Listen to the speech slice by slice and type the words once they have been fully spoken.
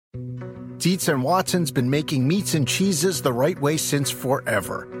Dietz and Watson's been making meats and cheeses the right way since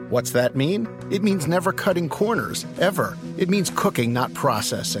forever. What's that mean? It means never cutting corners, ever. It means cooking, not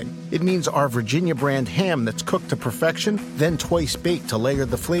processing. It means our Virginia brand ham that's cooked to perfection, then twice baked to layer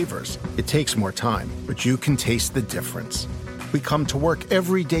the flavors. It takes more time, but you can taste the difference. We come to work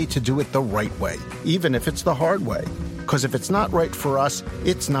every day to do it the right way, even if it's the hard way. Because if it's not right for us,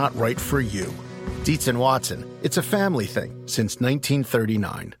 it's not right for you. Dietz and Watson, it's a family thing since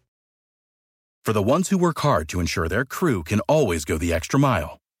 1939. For the ones who work hard to ensure their crew can always go the extra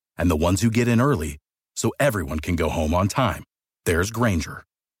mile, and the ones who get in early so everyone can go home on time, there's Grainger,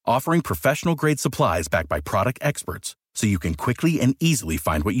 offering professional-grade supplies backed by product experts so you can quickly and easily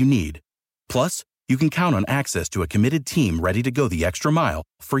find what you need. Plus, you can count on access to a committed team ready to go the extra mile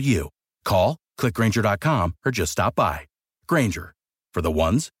for you. Call, click Grainger.com, or just stop by. Grainger, for the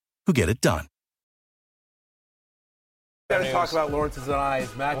ones who get it done. We're going to talk about Lawrence's and I's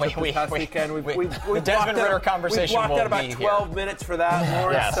matchup this past weekend. The Desmond Ritter conversation we blocked out about 12 minutes for that,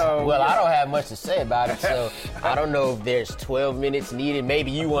 Lawrence. Yes. So, well, I don't have much to say about it, so I don't know if there's 12 minutes needed. Maybe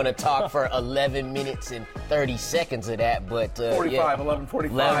you want to talk for 11 minutes and 30 seconds of that, but 11:45.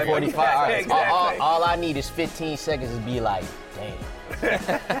 11:45. Yeah, All right. exactly. All I need is 15 seconds to be like, damn.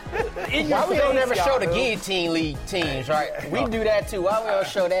 Why we don't ever show the guillotine league teams, right? We do that too. Why we don't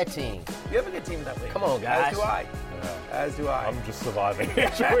show that team? You have a good team in that league. Come on, guys. As do I. As do I. I'm just surviving. In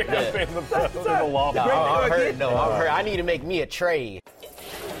the loft. I'm hurt. I need to make me a trade.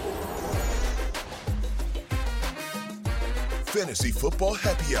 Fantasy Football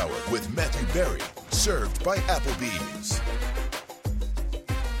Happy Hour with Matthew Berry, served by Applebee's.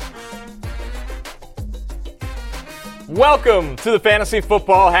 Welcome to the Fantasy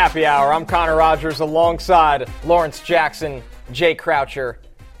Football Happy Hour. I'm Connor Rogers alongside Lawrence Jackson, Jay Croucher.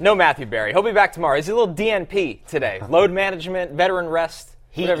 No Matthew Berry. He'll be back tomorrow. He's a little DNP today. Load management, veteran rest,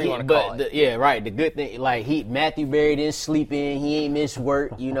 whatever you want to call it. Yeah, right. The good thing, Matthew Berry didn't sleep in. He ain't missed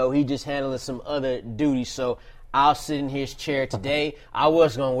work. He just handling some other duties. So I'll sit in his chair today. I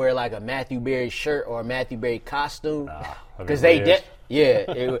was going to wear like a Matthew Berry shirt or a Matthew Berry costume. Because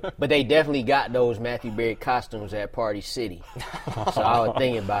but they definitely got those Matthew Berry costumes at Party City. So I was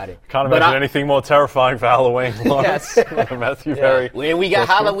thinking about it. Can't imagine anything more terrifying for Halloween, Lawrence, than Matthew Berry. And we got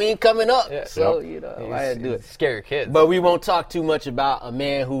Halloween coming up, so I had to do it. Scare your kids. But we won't talk too much about a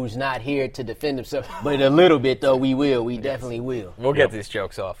man who's not here to defend himself. But a little bit, though, we will. We definitely will. We'll get these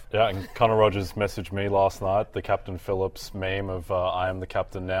jokes off. Yeah, and Connor Rogers messaged me last night, the Captain Phillips meme of I am the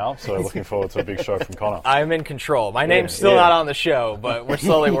captain now. So looking forward to a big show from Connor. I am in control. My name's still not on the show, but we're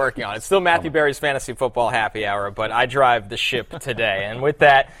slowly working on it. It's still Matthew Berry's Fantasy Football Happy Hour, but I drive the ship today. And with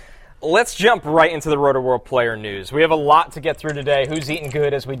that, let's jump right into the Roto-World player news. We have a lot to get through today. Who's eating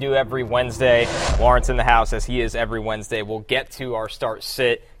good, as we do every Wednesday. Lawrence in the house, as he is every Wednesday. We'll get to our start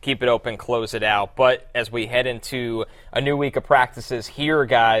sit, keep it open, close it out. But as we head into a new week of practices here,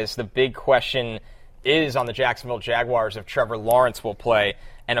 guys, the big question is on the Jacksonville Jaguars if Trevor Lawrence will play.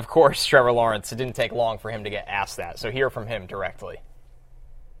 And, of course, Trevor Lawrence, it didn't take long for him to get asked that. So hear from him directly.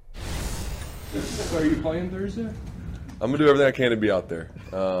 So are you playing Thursday? I'm gonna do everything I can to be out there.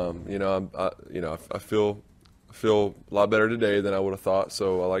 I feel a lot better today than I would have thought.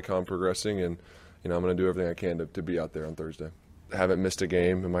 So I like how I'm progressing, and I'm gonna do everything I can to be out there on Thursday. I haven't missed a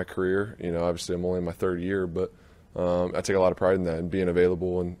game in my career. Obviously I'm only in my third year, but I take a lot of pride in that and being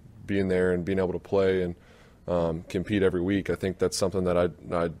available and being there and being able to play and compete every week. I think that's something that I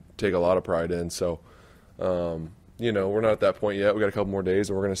take a lot of pride in. So. We're not at that point yet. We got a couple more days,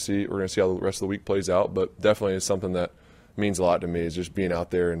 and we're gonna see how the rest of the week plays out. But definitely, it's something that means a lot to me. Is just being out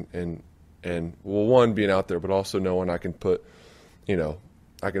there and being out there, but also knowing I can put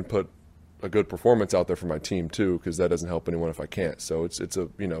a good performance out there for my team too, because that doesn't help anyone if I can't. So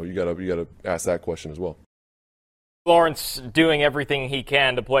you gotta ask that question as well. Lawrence doing everything he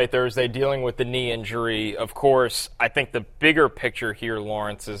can to play Thursday, dealing with the knee injury. Of course, I think the bigger picture here,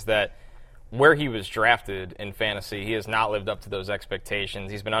 Lawrence, is that where he was drafted in fantasy, he has not lived up to those expectations.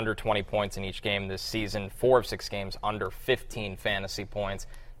 He's been under 20 points in each game this season, 4 of 6 games under 15 fantasy points.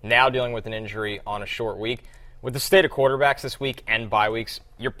 Now dealing with an injury on a short week. With the state of quarterbacks this week and bye weeks,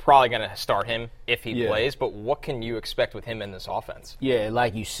 you're probably going to start him if he plays, but what can you expect with him in this offense? Yeah,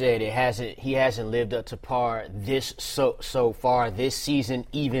 like you said, he hasn't lived up to par so far this season,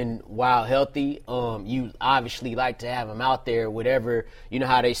 even while healthy. You obviously like to have him out there, whatever,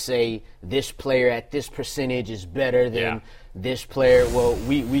 how they say this player at this percentage is better than this player. Well,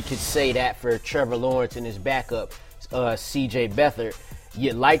 we could say that for Trevor Lawrence and his backup, C.J. Beathard.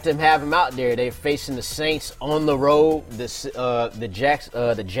 You'd like to have him out there. They're facing the Saints on the road. The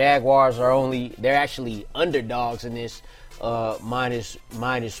Jaguars they're actually underdogs in this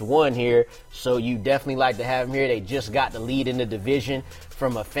 -1 here. So you definitely like to have him here. They just got the lead in the division.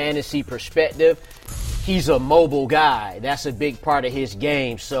 From a fantasy perspective, he's a mobile guy. That's a big part of his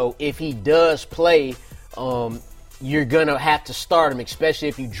game. So if he does play, you're going to have to start him, especially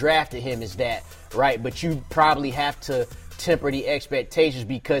if you drafted him as that, right? But you probably have to temper the expectations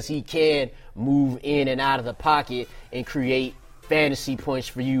because he can move in and out of the pocket and create fantasy points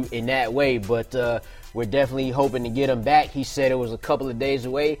for you in that way. But we're definitely hoping to get him back. He said it was a couple of days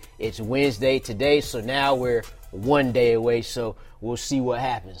away. It's Wednesday today, so now we're 1 day away, so we'll see what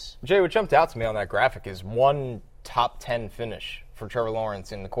happens. Jay, what jumped out to me on that graphic is one top 10 finish for Trevor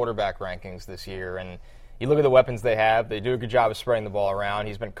Lawrence in the quarterback rankings this year. And you look at the weapons they have. They do a good job of spreading the ball around.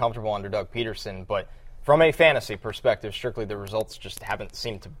 He's been comfortable under Doug Peterson, but from a fantasy perspective, strictly the results just haven't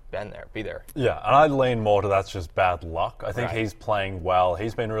seemed to be there. Yeah, and I lean more to that's just bad luck. I think he's playing well.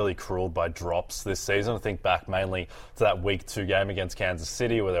 He's been really cruelled by drops this season. I think back mainly to that Week 2 game against Kansas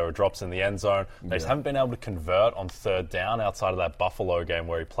City where there were drops in the end zone. They just haven't been able to convert on third down outside of that Buffalo game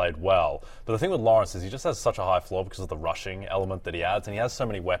where he played well. But the thing with Lawrence is he just has such a high floor because of the rushing element that he adds, and he has so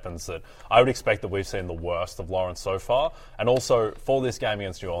many weapons that I would expect that we've seen the worst of Lawrence so far. And also, for this game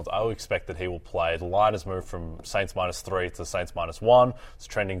against New Orleans, I would expect that he will play. The line has moved from Saints -3 to Saints -1. It's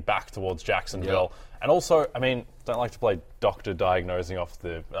trending back towards Jacksonville. And also, I mean, don't like to play doctor diagnosing off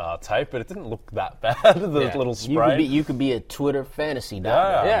the tape, but it didn't look that bad, the little spray. You could be a Twitter fantasy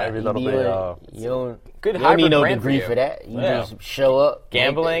doctor. Maybe that'll be... Good you don't need no brand degree for that. You just show up.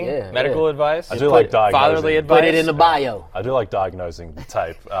 Gambling, medical advice. I do like diagnosing. Fatherly advice. Put it in the bio. I do like diagnosing the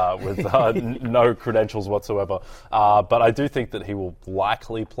tape with no credentials whatsoever. But I do think that he will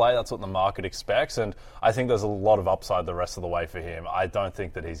likely play. That's what the market expects. And I think there's a lot of upside the rest of the way for him. I don't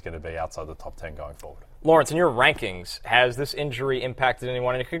think that he's going to be outside the top 10 going forward. Lawrence, in your rankings, has this injury impacted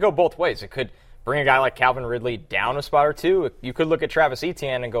anyone? And it could go both ways. It could bring a guy like Calvin Ridley down a spot or two. You could look at Travis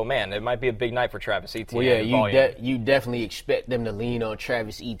Etienne and go, man, it might be a big night for Travis Etienne. Well, yeah, you definitely expect them to lean on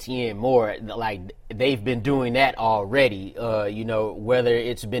Travis Etienne more. Like, they've been doing that already. Whether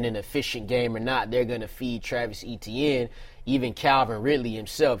it's been an efficient game or not, they're going to feed Travis Etienne. Even Calvin Ridley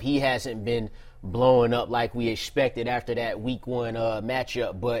himself, he hasn't been blowing up like we expected after that Week 1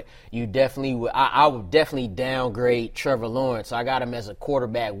 matchup, but you definitely I would definitely downgrade Trevor Lawrence. I got him as a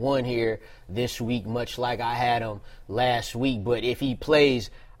quarterback 1 here this week, much like I had him last week. But if he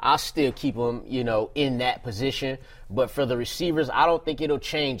plays, I'll still keep him, in that position. But for the receivers, I don't think it'll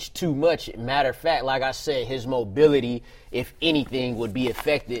change too much. Matter of fact, like I said, his mobility, if anything, would be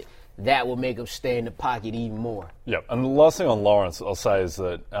affected. That will make him stay in the pocket even more. Yep, and the last thing on Lawrence I'll say is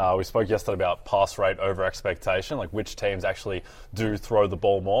that we spoke yesterday about pass rate over expectation, like which teams actually do throw the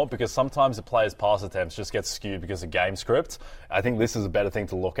ball more, because sometimes the players' pass attempts just get skewed because of game script. I think this is a better thing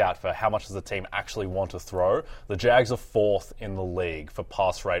to look at for how much does the team actually want to throw. The Jags are 4th in the league for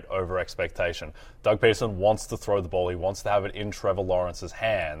pass rate over expectation. Doug Peterson wants to throw the ball. He wants to have it in Trevor Lawrence's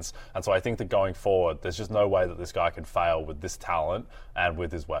hands. And so I think that going forward, there's just no way that this guy can fail with this talent and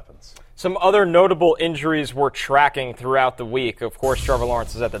with his weapons. Some other notable injuries we're tracking throughout the week. Of course, Trevor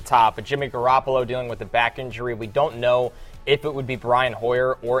Lawrence is at the top, but Jimmy Garoppolo dealing with a back injury. We don't know if it would be Brian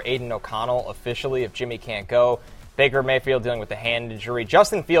Hoyer or Aiden O'Connell officially if Jimmy can't go. Baker Mayfield dealing with a hand injury.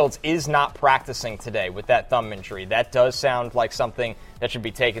 Justin Fields is not practicing today with that thumb injury. That does sound like something that should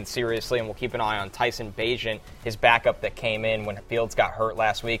be taken seriously, and we'll keep an eye on Tyson Bagent, his backup that came in when Fields got hurt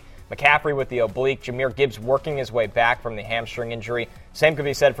last week. McCaffrey with the oblique. Jahmyr Gibbs working his way back from the hamstring injury. Same could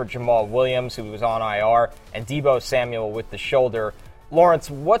be said for Jamal Williams, who was on IR, and Deebo Samuel with the shoulder. Lawrence,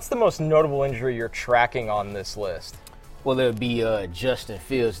 what's the most notable injury you're tracking on this list? Well, it would be Justin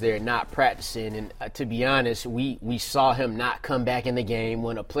Fields there not practicing. And to be honest, we saw him not come back in the game.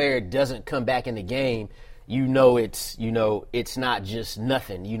 When a player doesn't come back in the game, it's not just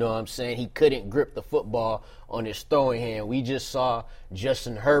nothing. You know what I'm saying? He couldn't grip the football on his throwing hand. We just saw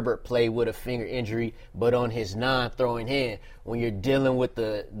Justin Herbert play with a finger injury, but on his non-throwing hand. When you're dealing with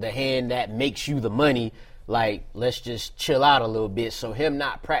the hand that makes you the money, like, let's just chill out a little bit. So him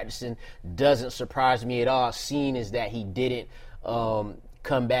not practicing doesn't surprise me at all, seeing as that he didn't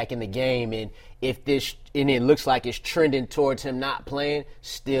come back in the game. And it looks like it's trending towards him not playing,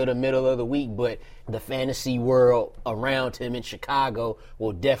 still the middle of the week, but the fantasy world around him in Chicago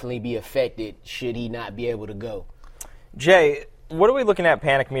will definitely be affected should he not be able to go. Jay, what are we looking at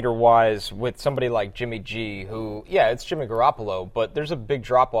panic meter-wise with somebody like Jimmy G, who, it's Jimmy Garoppolo, but there's a big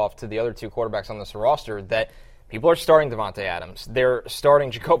drop-off to the other two quarterbacks on this roster that people are starting Devontae Adams. They're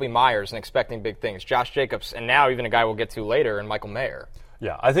starting Jacoby Myers and expecting big things. Josh Jacobs, and now even a guy we'll get to later, and Michael Mayer.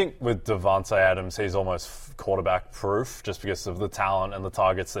 Yeah, I think with Davante Adams, he's almost quarterback proof just because of the talent and the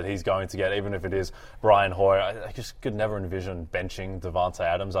targets that he's going to get, even if it is Brian Hoyer. I just could never envision benching Davante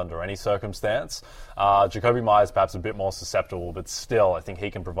Adams under any circumstance. Jacoby Myers perhaps a bit more susceptible, but still, I think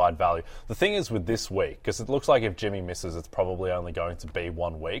he can provide value. The thing is with this week, because it looks like if Jimmy misses, it's probably only going to be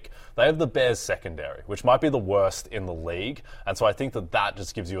 1 week. They have the Bears secondary, which might be the worst in the league, and so I think that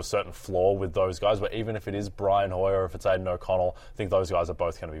just gives you a certain flaw with those guys, but even if it is Brian Hoyer or if it's Aiden O'Connell, I think those guys are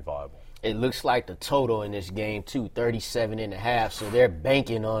both going to be viable. It looks like the total in this game, too, 37.5. So they're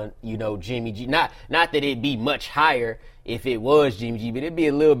banking on, Jimmy G. Not that it'd be much higher if it was Jimmy G, but it'd be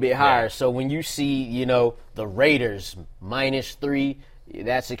a little bit higher. Yeah. So when you see, the Raiders -3,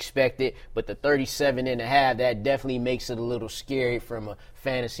 that's expected. But the 37.5, that definitely makes it a little scary from a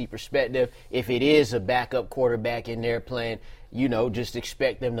fantasy perspective. If it is a backup quarterback in there playing, just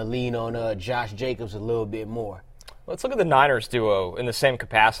expect them to lean on Josh Jacobs a little bit more. Let's look at the Niners duo in the same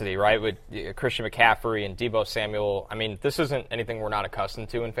capacity, right, with Christian McCaffrey and Deebo Samuel. I mean, this isn't anything we're not accustomed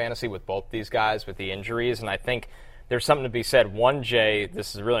to in fantasy with both these guys with the injuries, and I think there's something to be said. One, Jay,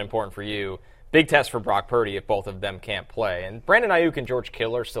 this is really important for you, big test for Brock Purdy if both of them can't play. And Brandon Ayuk and George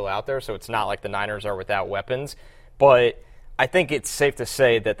Kittle are still out there, so it's not like the Niners are without weapons. But I think it's safe to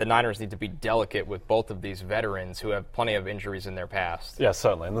say that the Niners need to be delicate with both of these veterans who have plenty of injuries in their past. Yeah,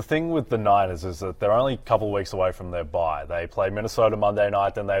 certainly. And the thing with the Niners is that they're only a couple of weeks away from their bye. They play Minnesota Monday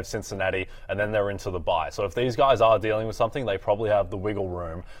night, then they have Cincinnati, and then they're into the bye. So if these guys are dealing with something, they probably have the wiggle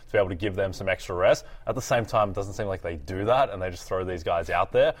room to be able to give them some extra rest. At the same time, it doesn't seem like they do that, and they just throw these guys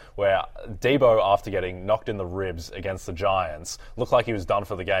out there, where Deebo, after getting knocked in the ribs against the Giants, looked like he was done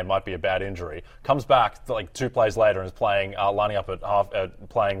for the game, might be a bad injury, comes back like 2 plays later and is playing, lining up at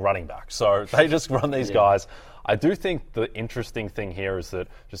playing running back. So they just run these guys. I do think the interesting thing here is that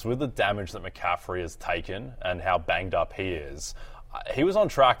just with the damage that McCaffrey has taken and how banged up he is, he was on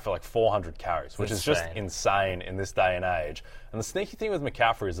track for like 400 carries, which is just insane in this day and age. And the sneaky thing with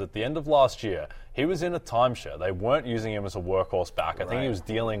McCaffrey is at the end of last year, he was in a timeshare. They weren't using him as a workhorse back. I think he was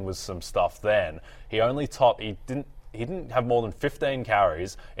dealing with some stuff then. He didn't have more than 15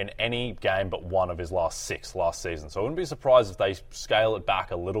 carries in any game but one of his last 6 last season. So I wouldn't be surprised if they scale it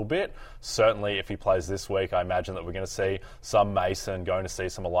back a little bit. Certainly if he plays this week, I imagine that we're going to see some Mason, going to see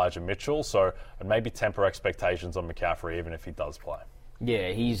some Elijah Mitchell. So I'd maybe temper expectations on McCaffrey even if he does play. Yeah,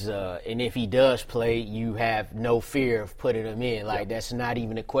 he's and if he does play, you have no fear of putting him in. That's not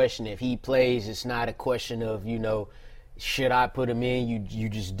even a question. If he plays, it's not a question of, should I put him in? You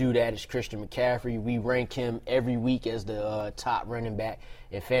just do that as Christian McCaffrey. We rank him every week as the top running back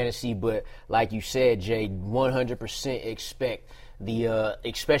in fantasy. But like you said, Jay, 100% expect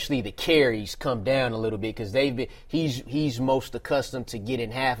especially the carries come down a little bit because he's most accustomed to getting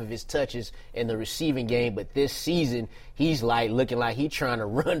half of his touches in the receiving game. But this season, he's looking like he's trying to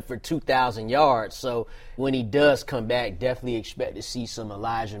run for 2,000 yards. So when he does come back, definitely expect to see some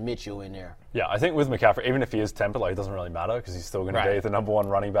Elijah Mitchell in there. Yeah, I think with McCaffrey, even if he is tempered, it doesn't really matter because he's still going to be the number 1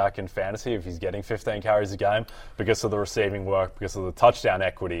 running back in fantasy if he's getting 15 carries a game because of the receiving work, because of the touchdown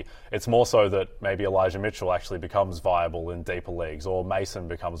equity. It's more so that maybe Elijah Mitchell actually becomes viable in deeper leagues or Mason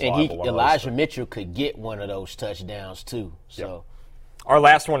becomes viable. And Elijah Mitchell could get one of those touchdowns too. So. Yep. Our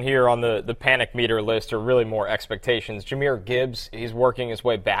last one here on the panic meter list are really more expectations. Jahmyr Gibbs, he's working his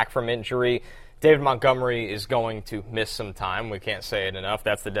way back from injury. David Montgomery is going to miss some time. We can't say it enough.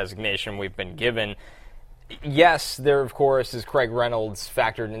 That's the designation we've been given. Yes, there, of course, is Craig Reynolds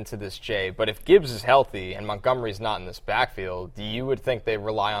factored into this, Jay. But if Gibbs is healthy and Montgomery's not in this backfield, you would think they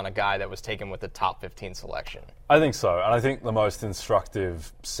rely on a guy that was taken with the top 15 selection. I think so. And I think the most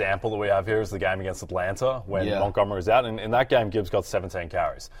instructive sample that we have here is the game against Atlanta when Montgomery was out. And in that game, Gibbs got 17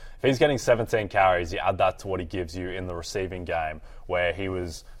 carries. If he's getting 17 carries, you add that to what he gives you in the receiving game where he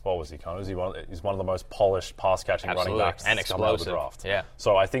was, what was he, Connor? He's one of the most polished pass-catching running backs and explosive. The draft. Yeah.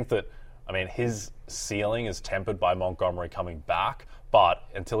 So I think that, his ceiling is tempered by Montgomery coming back, but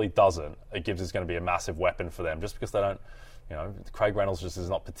until he doesn't, Gibbs is going to be a massive weapon for them just because they don't, Craig Reynolds just is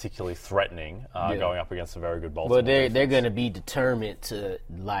not particularly threatening going up against a very good Baltimore defense. They're going to be determined to,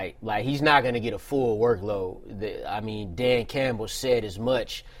 like he's not going to get a full workload. Dan Campbell said as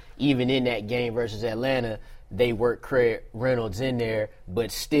much, even in that game versus Atlanta. They worked Craig Reynolds in there,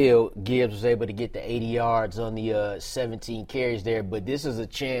 but still Gibbs was able to get the 80 yards on the 17 carries there. But this is a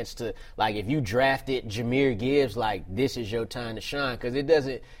chance to, if you drafted Jahmyr Gibbs, this is your time to shine because it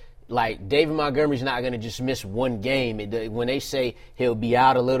doesn't, like David Montgomery's not going to just miss one game. When they say he'll be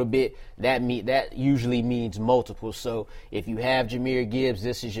out a little bit, that usually means multiple. So if you have Jahmyr Gibbs,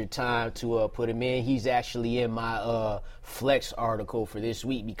 this is your time to put him in. He's actually in my flex article for this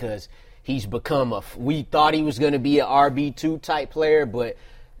week because he's become we thought he was going to be an RB2 type player, but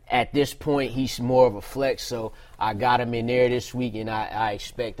at this point, he's more of a flex, so I got him in there this week, and I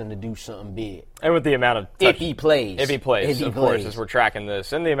expect him to do something big. And with the amount of if he plays, of course, as we're tracking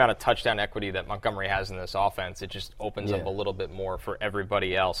this, and the amount of touchdown equity that Montgomery has in this offense, it just opens up a little bit more for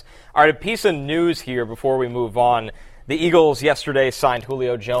everybody else. All right, a piece of news here before we move on. The Eagles yesterday signed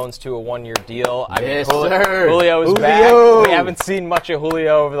Julio Jones to a 1-year deal. Sir. Julio is back. We haven't seen much of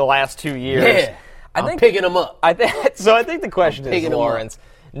Julio over the last 2 years. Yeah, I'm picking him up. I think the question is, Lawrence,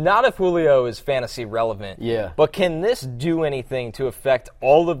 not if Julio is fantasy relevant, but can this do anything to affect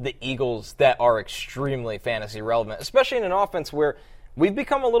all of the Eagles that are extremely fantasy relevant, especially in an offense where we've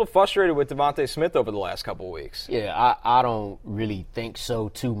become a little frustrated with Devontae Smith over the last couple of weeks? Yeah, I don't really think so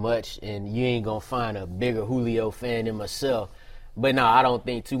too much, and you ain't going to find a bigger Julio fan than myself. But no, I don't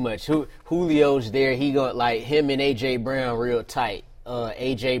think too much. Julio's there. He got like him and A.J. Brown real tight.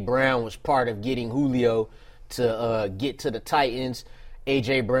 A.J. Brown was part of getting Julio to get to the Titans.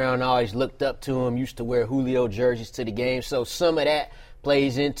 A.J. Brown always looked up to him, used to wear Julio jerseys to the game. So some of that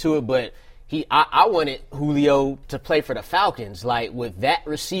plays into it. But I wanted Julio to play for the Falcons. Like, with that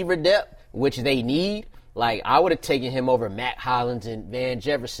receiver depth, which they need, like, I would have taken him over Matt Hollins and Van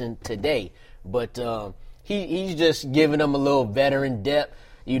Jefferson today. But he's just giving them a little veteran depth.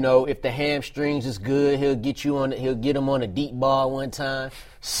 You know, if the hamstrings is good, he'll get him on a deep ball one time.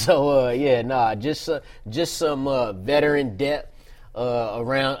 So, just some veteran depth.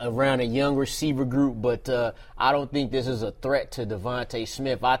 Around a young receiver group, but I don't think this is a threat to Devontae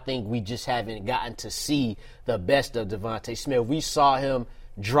Smith. I think we just haven't gotten to see the best of Devontae Smith. We saw him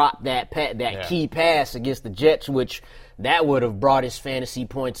drop that key pass against the Jets, which that would have brought his fantasy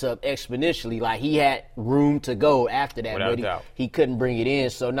points up exponentially. Like, he had room to go after that, but he couldn't bring it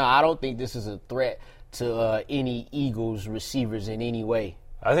in. So, no, I don't think this is a threat to any Eagles receivers in any way.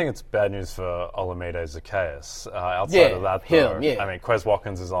 I think it's bad news for Olamide Zaccheaus. Outside of that, though, I mean, Quez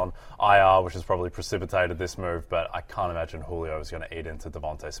Watkins is on IR, which has probably precipitated this move, but I can't imagine Julio is going to eat into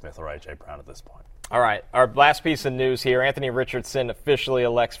Devontae Smith or A.J. Brown at this point. All right, our last piece of news here. Anthony Richardson officially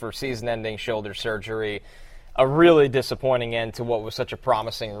elects for season-ending shoulder surgery. A really disappointing end to what was such a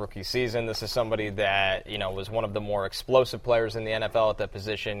promising rookie season. This is somebody that, was one of the more explosive players in the NFL at that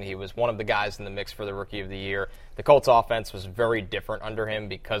position. He was one of the guys in the mix for the Rookie of the Year. The Colts offense was very different under him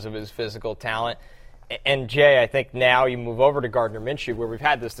because of his physical talent. And, Jay, I think now you move over to Gardner Minshew, where we've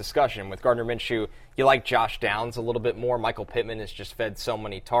had this discussion. With Gardner Minshew, you like Josh Downs a little bit more. Michael Pittman has just fed so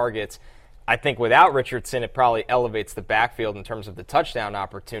many targets. I think without Richardson, it probably elevates the backfield in terms of the touchdown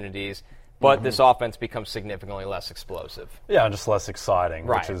opportunities. But this offense becomes significantly less explosive. Yeah, and just less exciting,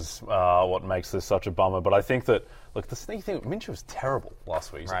 which is what makes this such a bummer. But I think that, look, the sneaky thing, Minshew was terrible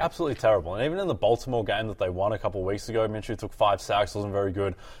last week. He was absolutely terrible. And even in the Baltimore game that they won a couple of weeks ago, Minshew took 5 sacks, wasn't very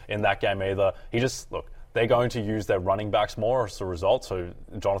good in that game either. They're going to use their running backs more as a result, so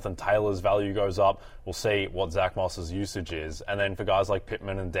Jonathan Taylor's value goes up. We'll see what Zach Moss's usage is. And then for guys like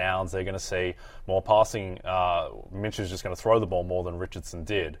Pittman and Downs, they're going to see more passing. Minshew's just going to throw the ball more than Richardson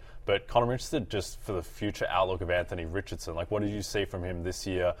did. But Connor, I'm interested just for the future outlook of Anthony Richardson. Like, what did you see from him this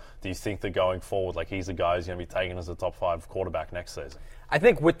year? Do you think that going forward, like, he's a guy who's going to be taken as a top 5 quarterback next season? I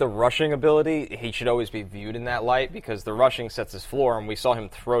think with the rushing ability, he should always be viewed in that light because the rushing sets his floor, and we saw him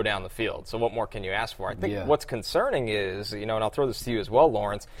throw down the field. So what more can you ask for? I think what's concerning is, and I'll throw this to you as well,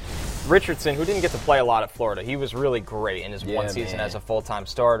 Lawrence, Richardson, who didn't get to play a lot at Florida, he was really great in his one season as a full-time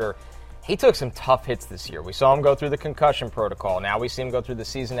starter. He took some tough hits this year. We saw him go through the concussion protocol. Now we see him go through the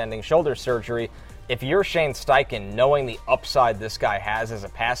season-ending shoulder surgery. If you're Shane Steichen, knowing the upside this guy has as a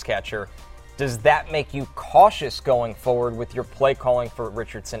pass catcher, does that make you cautious going forward with your play calling for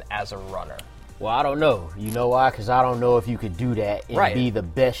Richardson as a runner? Well, I don't know. You know why? Because I don't know if you could do that and be the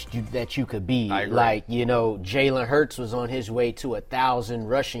best that you could be. I agree. Like, Jalen Hurts was on his way to 1,000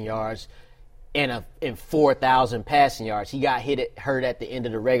 rushing yards and 4,000 passing yards. He got hurt at the end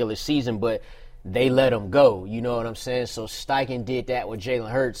of the regular season, but they let him go. You know what I'm saying? So Steichen did that with Jalen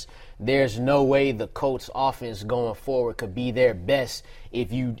Hurts. There's no way the Colts offense going forward could be their best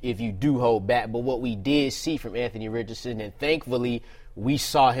if you do hold back. But what we did see from Anthony Richardson, and thankfully we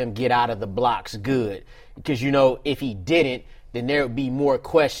saw him get out of the blocks good. Because, if he didn't, then there would be more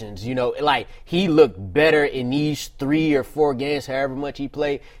questions. Like, he looked better in these 3 or 4 games, however much he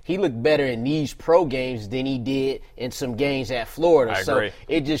played. He looked better in these pro games than he did in some games at Florida. I agree. So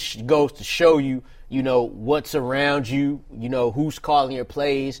it just goes to show you, what's around you, who's calling your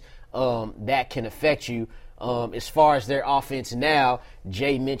plays. that can affect you. As far as their offense now,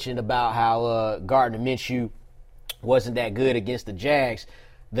 Jay mentioned about how Gardner Minshew wasn't that good against the Jags.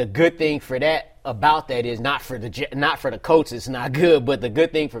 The good thing about that is not for the Colts, it's not good, but the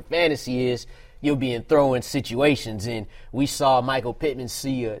good thing for fantasy is you'll be in throwing situations. And we saw Michael Pittman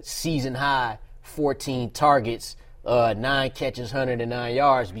see a season high 14 targets, 9 catches, 109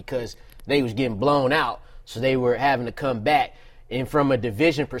 yards because they was getting blown out, so they were having to come back. And from a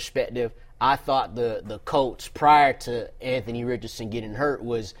division perspective, I thought the Colts, prior to Anthony Richardson getting hurt,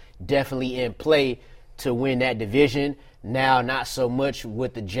 was definitely in play to win that division. Now, not so much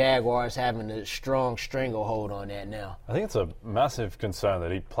with the Jaguars having a strong stranglehold on that now. I think it's a massive concern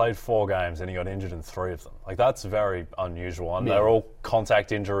that he played 4 games and he got injured in 3 of them. Like, that's very unusual. And they're all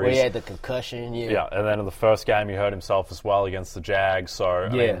contact injuries. Well, he had the concussion, Yeah, and then in the first game he hurt himself as well against the Jags. So, I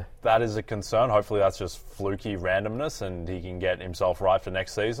mean, that is a concern. Hopefully that's just fluky randomness and he can get himself right for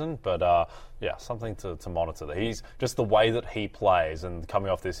next season. But, something to monitor. He's just the way that he plays and coming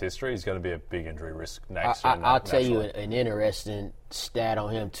off this history, he's going to be a big injury risk next year. I'll tell you an interesting stat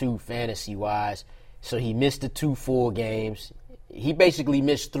on him, too, fantasy-wise. So he missed the 2 full games. He basically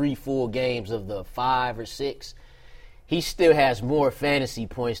missed 3 full games of the 5 or 6. He still has more fantasy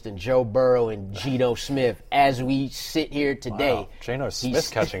points than Joe Burrow and Geno Smith as we sit here today. Wow. Geno Smith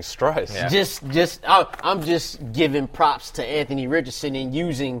catching strays. Yeah. I'm just giving props to Anthony Richardson and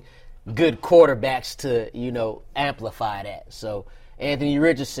using good quarterbacks to, amplify that. So, Anthony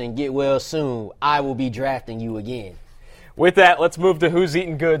Richardson, get well soon. I will be drafting you again. With that, let's move to Who's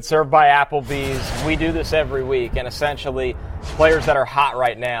Eating Good, served by Applebee's. We do this every week, and essentially players that are hot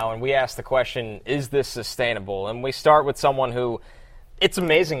right now, and we ask the question, is this sustainable? And we start with someone who, it's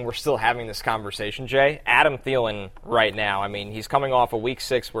amazing we're still having this conversation, Jay. Adam Thielen right now. I mean, he's coming off a Week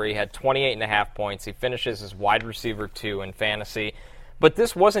 6 where he had 28.5 points. He finishes as wide receiver 2 in fantasy. But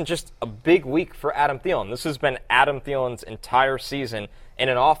this wasn't just a big week for Adam Thielen. This has been Adam Thielen's entire season in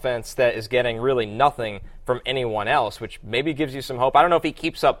an offense that is getting really nothing from anyone else, which maybe gives you some hope. I don't know if he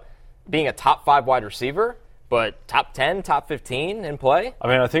keeps up being a top 5 wide receiver, but top 10, top 15 in play? I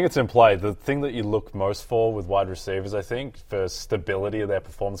mean, I think it's in play. The thing that you look most for with wide receivers, I think, for stability of their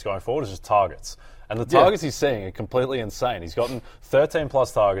performance going forward is just targets. And the targets he's seeing are completely insane. He's gotten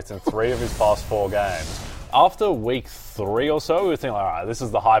 13-plus targets in 3 of his past 4 games. After week 3 or so, we were thinking, all right, this is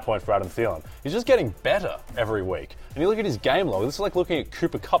the high point for Adam Thielen. He's just getting better every week. And you look at his game log, this is like looking at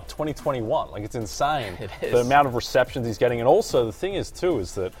Cooper Kupp 2021. Like, it's insane. It is. The amount of receptions he's getting. And also, the thing is, too,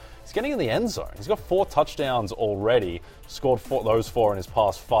 is that he's getting in the end zone. He's got 4 touchdowns already, scored those 4 in his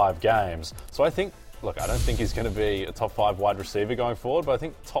past 5 games. So I think, look, I don't think he's going to be a top 5 wide receiver going forward, but I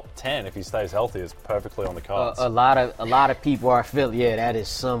think top 10, if he stays healthy, is perfectly on the cards. A lot of people are feeling, that is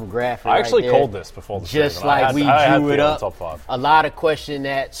some graphic. I actually right called this before the season. Just like we drew it up. Top 5. A lot of question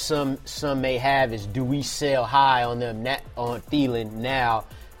that some may have is, do we sell high on Thielen now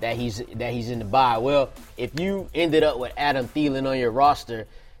that he's in the bye? Well, if you ended up with Adam Thielen on your roster,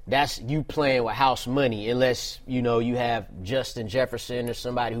 that's you playing with house money, unless you have Justin Jefferson or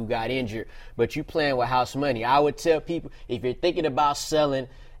somebody who got injured. But you playing with house money. I would tell people, if you're thinking about selling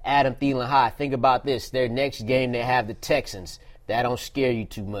Adam Thielen high, think about this. Their next game, they have the Texans. That don't scare you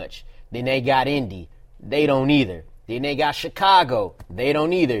too much. Then they got Indy. They don't either. Then they got Chicago. They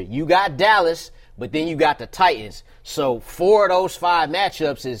don't either. You got Dallas, but then you got the Titans. So 4 of those 5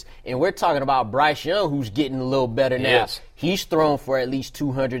 matchups and we're talking about Bryce Young, who's getting a little better now. Yes. He's thrown for at least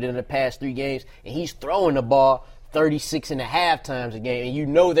 200 in the past 3 games, and he's throwing the ball 36.5 times a game. And you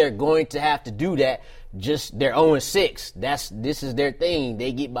know they're going to have to do that. Just they're 0-6. This is their thing.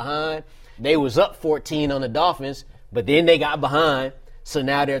 They get behind. They was up 14 on the Dolphins, but then they got behind. So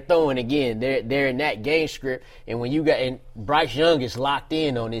now they're throwing again. They're in that game script. And Bryce Young is locked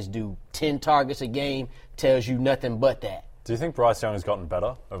in on this dude. 10 targets a game tells you nothing but that. Do you think Bryce Young has gotten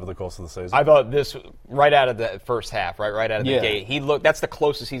better over the course of the season? I thought this right out of the first half, right out of the gate. That's the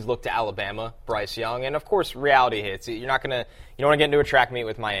closest he's looked to Alabama, Bryce Young. And of course, reality hits. You don't want to get into a track meet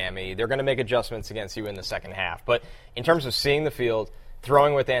with Miami. They're going to make adjustments against you in the second half. But in terms of seeing the field,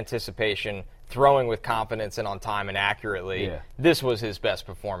 throwing with anticipation, throwing with confidence and on time and accurately, this was his best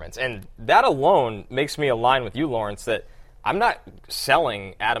performance. And that alone makes me align with you, Lawrence, that I'm not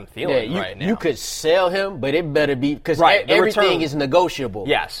selling Adam Thielen right now. You could sell him, but it better be because everything is negotiable.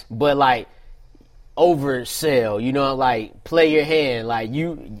 Yes. But oversell, play your hand,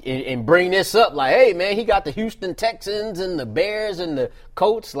 and bring this up, hey man, he got the Houston Texans and the Bears and the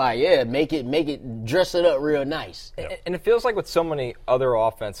Colts, make it dress it up real nice. And it feels like with so many other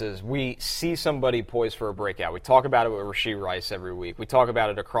offenses, we see somebody poised for a breakout. We talk about it with Rachaad Rice every week. We talk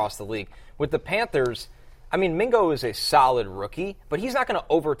about it across the league. With the Panthers, I mean, Mingo is a solid rookie, but he's not going to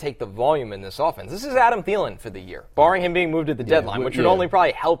overtake the volume in this offense. This is Adam Thielen for the year, barring him being moved at the deadline, which would only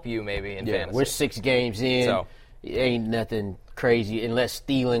probably help you maybe in fantasy. We're 6 games in. So, it ain't nothing crazy unless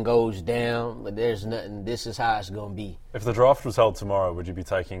Thielen goes down, but there's nothing. This is how it's going to be. If the draft was held tomorrow, would you be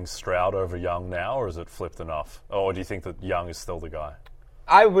taking Stroud over Young now, or is it flipped enough? Or do you think that Young is still the guy?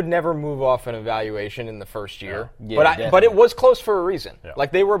 I would never move off an evaluation in the first year, but it was close for a reason. Yeah.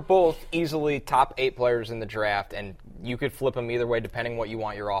 Like, they were both easily top 8 players in the draft, and you could flip them either way depending what you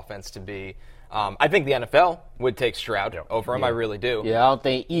want your offense to be. I think the NFL would take Stroud over him. I really do. Yeah, I don't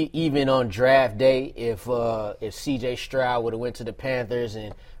think even on draft day, if C.J. Stroud would have went to the Panthers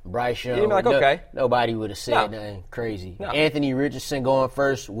and Bryce Young, nobody would have said nothing crazy. No. Anthony Richardson going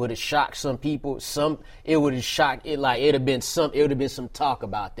first would have shocked some people. It would have shocked it. Like, it would have been some talk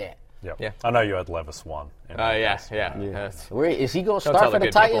about that. Yep. Yeah, I know you had Levis 1. Where is he going to start for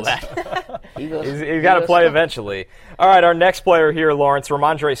the Titans? He's got to play eventually. All right, our next player here, Lawrence,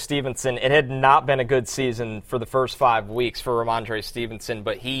 Ramondre Stevenson. It had not been a good season for the first 5 weeks for Ramondre Stevenson,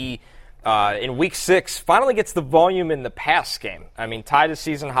 but he, in Week 6, finally gets the volume in the pass game. I mean, tied a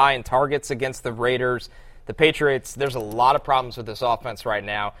season high in targets against the Raiders. The Patriots, there's a lot of problems with this offense right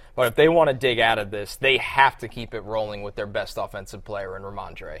now, but if they want to dig out of this, they have to keep it rolling with their best offensive player in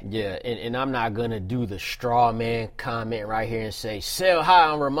Ramondre. Yeah, and I'm not going to do the straw man comment right here and say, sell high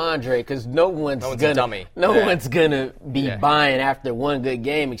on Ramondre, because no one's going to be buying after one good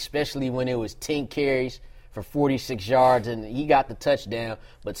game, especially when it was 10 carries for 46 yards, and he got the touchdown,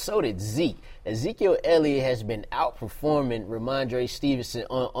 but so did Zeke. Ezekiel Elliott has been outperforming Ramondre Stevenson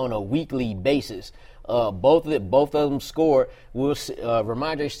on a weekly basis. Both of them scored.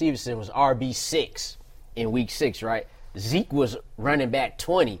 Ramondre Stevenson was RB6 in Week 6, right? Zeke was running back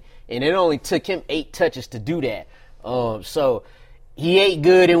 20, and it only took him 8 touches to do that. So he ate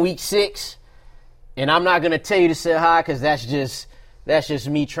good in Week 6, and I'm not going to tell you to sell high because that's just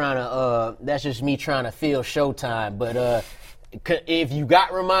me trying to fill Showtime. But if you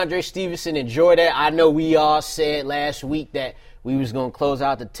got Ramondre Stevenson, enjoy that. I know we all said last week that we was going to close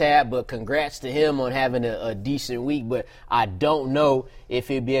out the tab, but congrats to him on having a decent week. But I don't know if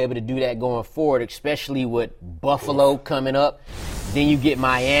he'll be able to do that going forward, especially with Buffalo coming up. Then you get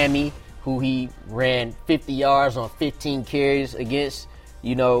Miami, who he ran 50 yards on 15 carries against.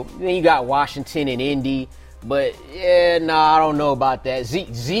 Then you got Washington and Indy. But, I don't know about that.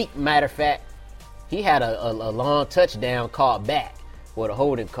 Zeke, matter of fact, he had a long touchdown called back with a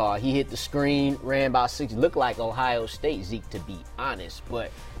holding call. He hit the screen, ran about 60. Looked like Ohio State Zeke, to be honest.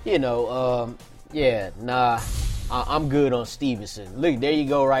 But, I'm good on Stevenson. Look, there you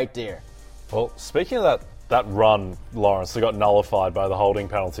go right there. Well, speaking of that run, Lawrence, that got nullified by the holding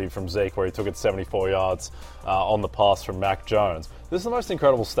penalty from Zeke where he took it 74 yards on the pass from Mac Jones. This is the most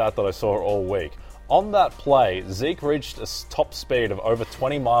incredible stat that I saw all week. On that play, Zeke reached a top speed of over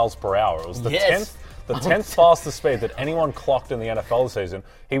 20 miles per hour. It was the 10th fastest speed that anyone clocked in the NFL this season.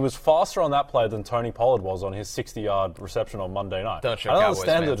 He was faster on that play than Tony Pollard was on his 60-yard reception on Monday night. I don't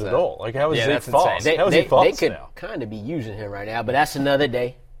understand it at all. Like, how is Zeke fast? How is he fast they could kind of be using him right now, but that's another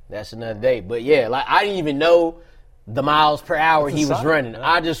day. But I didn't even know the miles per hour he was running.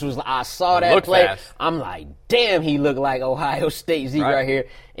 Yeah. I saw that play. Fast. I'm like, damn, he looked like Ohio State Zeke right here.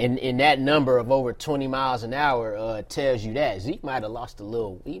 And that number of over 20 miles an hour tells you that. Zeke might have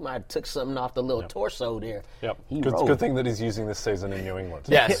he might have took something off the little torso there. Yep. Good thing that he's using this season in New England.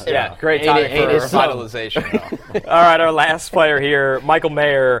 Yes, great timing for revitalization. All right, our last player here, Michael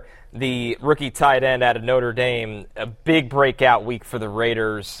Mayer, the rookie tight end out of Notre Dame. A big breakout week for the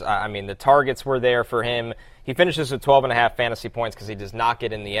Raiders. The targets were there for him. He finishes with 12.5 fantasy points because he does not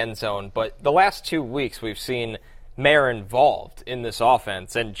get in the end zone. But the last 2 weeks we've seen Mayer involved in this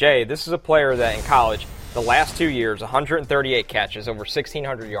offense. And, Jay, this is a player that in college, the last 2 years, 138 catches, over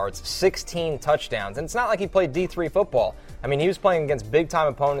 1,600 yards, 16 touchdowns. And it's not like he played D3 football. He was playing against big-time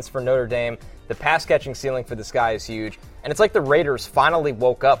opponents for Notre Dame. The pass-catching ceiling for this guy is huge. And it's like the Raiders finally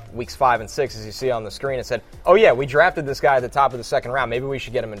woke up weeks 5 and 6, as you see on the screen, and said, oh, yeah, we drafted this guy at the top of the second round. Maybe we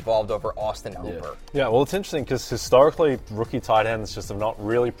should get him involved over Austin Hooper. Yeah, well, it's interesting because historically rookie tight ends just have not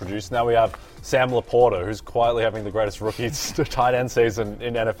really produced. Now we have Sam Laporta, who's quietly having the greatest rookie tight end season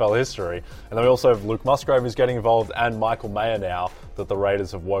in NFL history. And then we also have Luke Musgrave, who's getting involved, and Michael Mayer now that the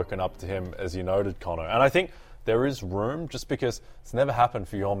Raiders have woken up to him, as you noted, Connor. And I think there is room just because it's never happened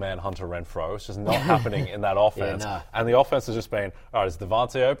for your man Hunter Renfrow. It's just not happening in that offense. And the offense has just been, all right, is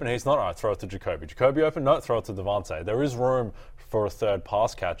Devontae open? He's not. All right, throw it to Jacoby. Jacoby open? No, throw it to Devontae. There is room for a third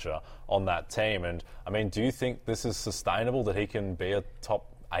pass catcher on that team. And, do you think this is sustainable, that he can be a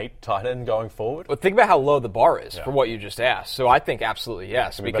top 8 tight end going forward? Well, think about how low the bar is for what you just asked. So I think absolutely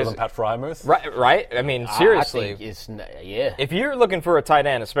yes. Because better than Pat Frymuth? Right? I mean, seriously. I think it's, If you're looking for a tight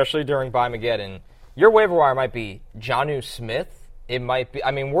end, especially during Buy-Mageddon, your waiver wire might be Jonnu Smith. It might be.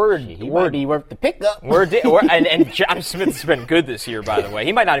 I mean, he might be worth the pickup. And Jonnu Smith has been good this year, by the way.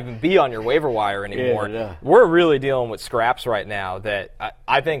 He might not even be on your waiver wire anymore. Yeah. We're really dealing with scraps right now. That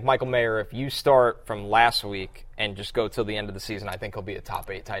I think Michael Mayer, if you start from last week and just go till the end of the season, I think he'll be a top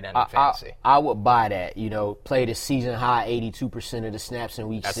 8 tight end in fantasy. I would buy that. Played a season high 82% of the snaps in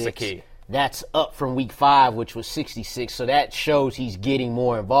week 6. That's the key. That's up from week 5, which was 66. So that shows he's getting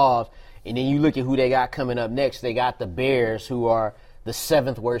more involved. And then you look at who they got coming up next. They got the Bears, who are the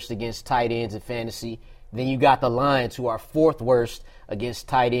 7th worst against tight ends in fantasy. Then you got the Lions, who are 4th worst against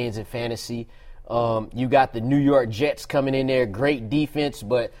tight ends in fantasy. You got the New York Jets coming in there. Great defense,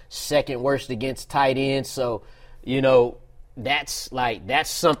 but 2nd worst against tight ends. So, that's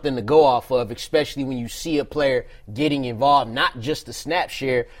something to go off of, especially when you see a player getting involved, not just the snap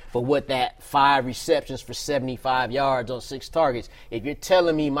share, but what that 5 receptions for 75 yards on 6 targets. If you're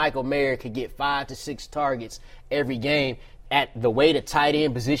telling me Michael Mayer could get 5 to 6 targets every game at the way the tight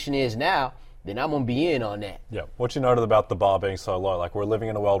end position is now, then I'm going to be in on that. Yeah. What you noted about the bar being so low, like we're living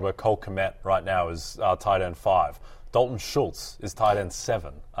in a world where Cole Kmet right now is tight end 5. Dalton Schultz is tight end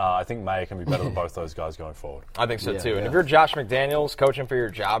 7. I think Mayer can be better than both those guys going forward. I think so, too. And if you're Josh McDaniels coaching for your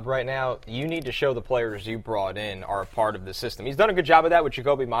job right now, you need to show the players you brought in are a part of the system. He's done a good job of that with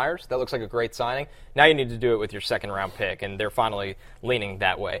Jacoby Myers. That looks like a great signing. Now you need to do it with your 2nd-round pick, and they're finally leaning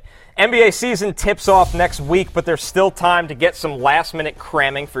that way. NBA season tips off next week, but there's still time to get some last-minute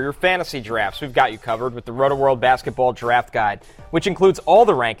cramming for your fantasy drafts. We've got you covered with the Roto-World Basketball Draft Guide, which includes all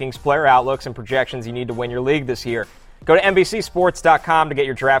the rankings, player outlooks, and projections you need to win your league this year. Go to NBCSports.com to get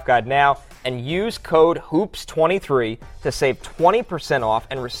your draft guide now and use code HOOPS23 to save 20% off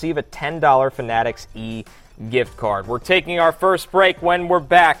and receive a $10 Fanatics gift card. We're taking our first break. When we're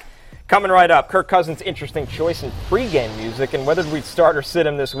back, coming right up, Kirk Cousins' interesting choice in pregame music and whether we'd start or sit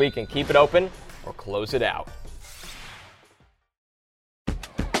him this week and keep it open or close it out.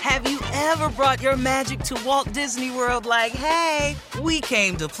 Have you ever brought your magic to Walt Disney World like, hey, we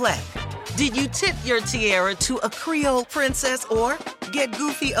came to play? Did you tip your tiara to a Creole princess or get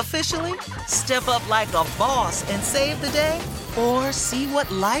goofy officially? Step up like a boss and save the day? Or see what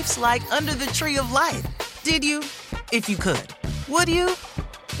life's like under the tree of life? Did you? If you could. Would you?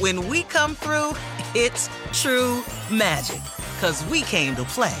 When we come through, it's true magic. 'Cause we came to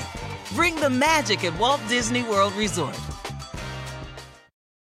play. Bring the magic at Walt Disney World Resort.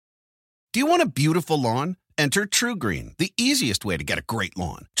 Do you want a beautiful lawn? Enter TruGreen, the easiest way to get a great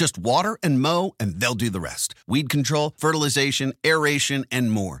lawn. Just water and mow, and they'll do the rest. Weed control, fertilization, aeration,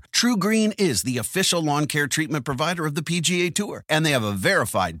 and more. TruGreen is the official lawn care treatment provider of the PGA Tour, and they have a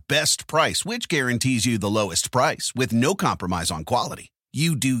verified best price, which guarantees you the lowest price with no compromise on quality.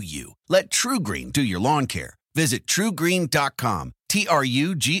 You do you. Let TruGreen do your lawn care. Visit TruGreen.com,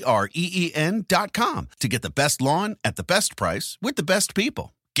 TruGreen.com, to get the best lawn at the best price with the best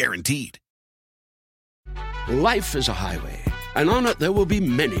people. Guaranteed. Life is a highway, and on it there will be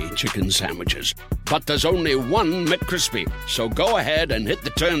many chicken sandwiches. But there's only one McCrispy. So go ahead and hit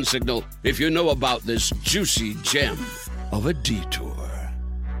the turn signal if you know about this juicy gem of a detour.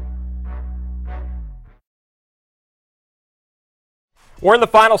 We're in the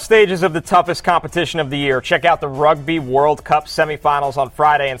final stages of the toughest competition of the year. Check out the Rugby World Cup semifinals on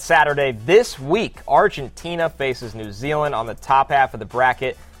Friday and Saturday. This week, Argentina faces New Zealand on the top half of the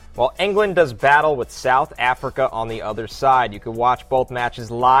bracket, while England does battle with South Africa on the other side. You can watch both matches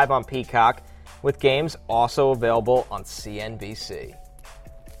live on Peacock, with games also available on CNBC.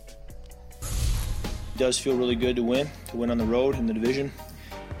 It does feel really good to win on the road in the division.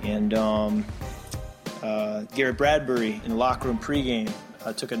 And Garrett Bradbury in the locker room pregame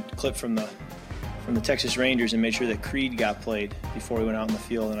took a clip from the Texas Rangers and made sure that Creed got played before he went out in the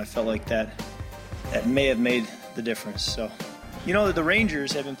field, and I felt like that may have made the difference. So, you know that the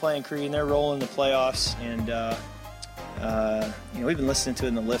Rangers have been playing Creed and they're rolling the playoffs, and we've been listening to it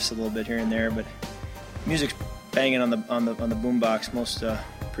in the lifts a little bit here and there, but music's banging on the boombox most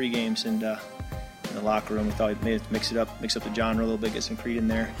pre-games and in the locker room. We thought we'd mix up the genre a little bit, get some Creed in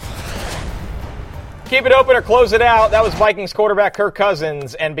there. Keep it open or close it out. That was Vikings quarterback Kirk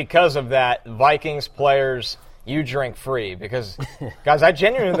Cousins, and because of that, Vikings players you drink free because, guys, I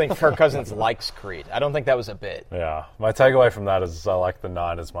genuinely think Kirk Cousins likes Creed. I don't think that was a bit. Yeah. My takeaway from that is I like the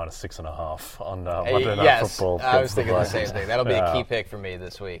Niners minus 6.5 on Monday Night Football. I was thinking the same thing. That'll be a key pick for me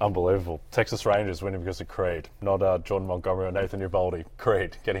this week. Unbelievable. Texas Rangers winning because of Creed, not Jordan Montgomery or Nathan Uvalde.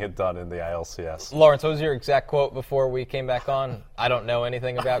 Creed getting it done in the ALCS. Lawrence, what was your exact quote before we came back on? I don't know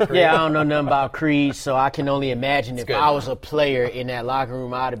anything about Creed. Yeah, I don't know nothing about Creed, so I can only imagine if I was a player in that locker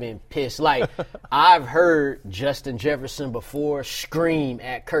room, I'd have been pissed. Like, I've heard Justin Jefferson before scream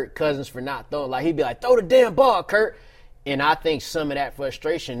at Kirk Cousins for not throwing. Like, he'd be like, throw the damn ball, Kirk. And I think some of that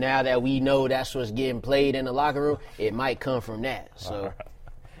frustration, now that we know that's what's getting played in the locker room, it might come from that. So.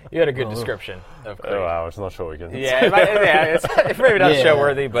 You had a good description of Creed. Oh, I was not sure we could. Yeah, it's maybe not show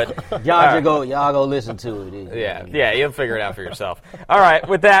worthy, but y'all go listen to it. Yeah, you'll figure it out for yourself. All right,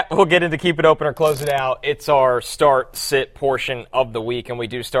 with that, we'll get into keep it open or close it out. It's our start-sit portion of the week, and we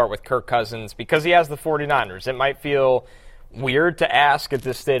do start with Kirk Cousins because he has the 49ers. It might feel weird to ask at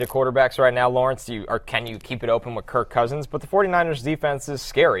this state of quarterbacks right now, Lawrence, can you keep it open with Kirk Cousins? But the 49ers defense is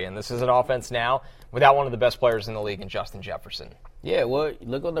scary, and this is an offense now without one of the best players in the league in Justin Jefferson. Yeah, well,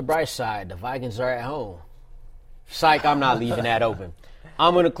 look on the bright side. The Vikings are at home. Psych, I'm not leaving that open.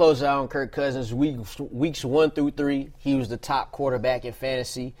 I'm going to close out on Kirk Cousins. Weeks 1 through 3, he was the top quarterback in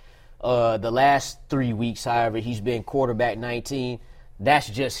fantasy. The last 3 weeks, however, he's been quarterback 19. That's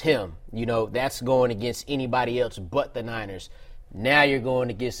just him. You know, that's going against anybody else but the Niners. Now you're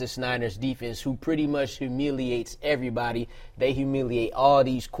going against this Niners defense who pretty much humiliates everybody. They humiliate all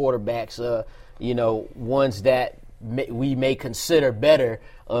these quarterbacks, ones that we may consider better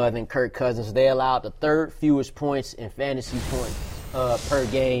than Kirk Cousins. They allowed the third fewest points in fantasy points per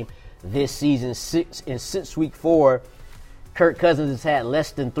game this season. Since week 4, Kirk Cousins has had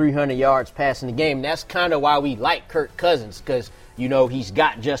less than 300 yards passing the game. And that's kind of why we like Kirk Cousins because, he's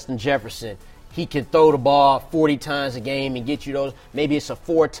got Justin Jefferson. He can throw the ball 40 times a game and get you those. Maybe it's a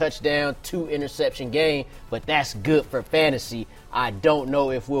 4-touchdown, 2-interception game, but that's good for fantasy. I don't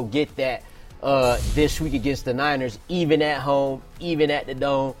know if we'll get that this week against the Niners, even at home, even at the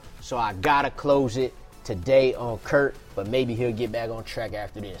Dome. So I got to close it today on Kirk, but maybe he'll get back on track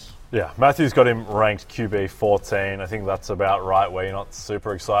after this. Yeah, Matthew's got him ranked QB 14. I think that's about right where you're not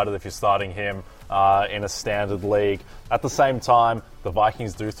super excited if you're starting him in a standard league. At the same time, the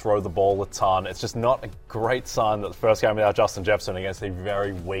Vikings do throw the ball a ton. It's just not a great sign that the first game without Justin Jefferson against a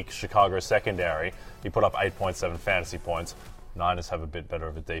very weak Chicago secondary, he put up 8.7 fantasy points. Niners have a bit better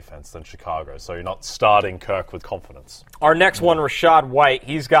of a defense than Chicago, so you're not starting Kirk with confidence. Our next one, Rachaad White,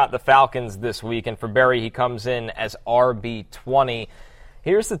 he's got the Falcons this week, and for Barry, he comes in as RB20.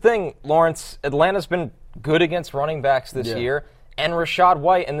 Here's the thing, Lawrence, Atlanta's been good against running backs this year, and Rachaad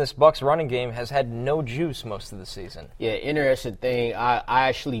White in this Bucs running game has had no juice most of the season. Yeah, interesting thing. I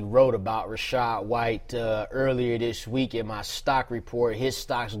actually wrote about Rachaad White earlier this week in my stock report. His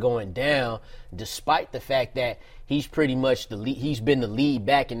stock's going down despite the fact that he's pretty much he's been the lead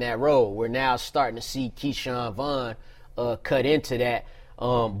back in that role. We're now starting to see Keyshawn Vaughn cut into that.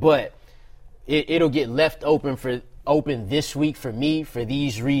 But it'll get left open this week for me for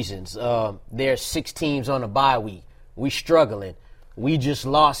these reasons. There's 6 teams on a bye week. We struggling. We just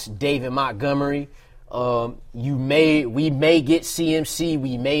lost David Montgomery. We may get CMC.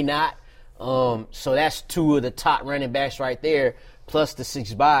 We may not. So that's 2 of the top running backs right there, plus the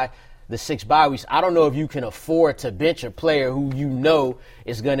 6 bye weeks. I don't know if you can afford to bench a player who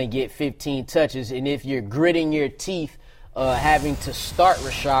is going to get 15 touches. And if you're gritting your teeth having to start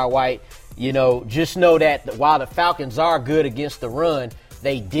Rachaad White, just know that while the Falcons are good against the run,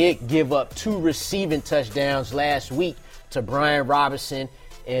 they did give up 2 receiving touchdowns last week to Brian Robinson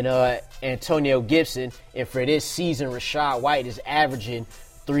and Antonio Gibson. And for this season, Rachaad White is averaging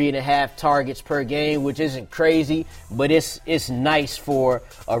 3.5 targets per game, which isn't crazy, but it's nice for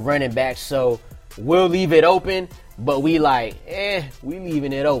a running back. So we'll leave it open, but we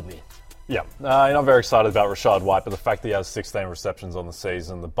leaving it open. Yeah, I'm very excited about Rachaad White, but the fact that he has 16 receptions on the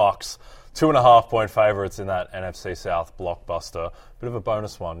season, the Bucs 2.5-point favorites in that NFC South blockbuster. Bit of a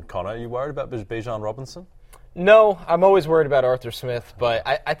bonus one, Connor. Are you worried about Bijan Robinson? No, I'm always worried about Arthur Smith, but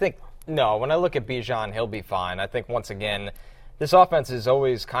I think, no, when I look at Bijan, he'll be fine. I think, once again, this offense is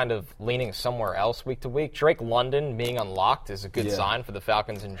always kind of leaning somewhere else week to week. Drake London being unlocked is a good sign for the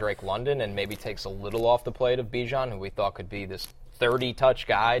Falcons and Drake London, and maybe takes a little off the plate of Bijan, who we thought could be this 30-touch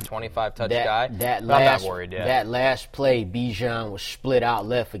guy, 25-touch guy. I'm not worried yet. That last play, Bijan was split out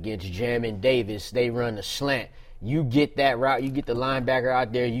left against Jamin Davis. They run the slant. You get that route, you get the linebacker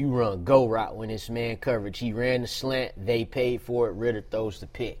out there, you run go route when it's man coverage. He ran the slant, they paid for it, Ritter throws the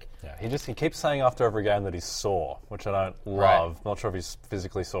pick. Yeah, he keeps saying after every game that he's sore, which I don't love. Right. Not sure if he's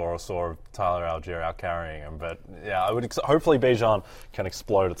physically sore or sore of Tyler Algier out carrying him, but yeah, hopefully Bijan can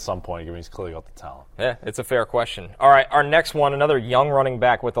explode at some point, given he's clearly got the talent. Yeah, it's a fair question. All right, our next one, another young running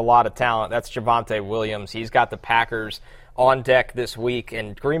back with a lot of talent. That's Javonte Williams. He's got the Packers on deck this week,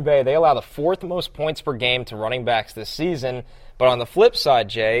 and Green Bay, they allow the 4th most points per game to running backs this season. But on the flip side,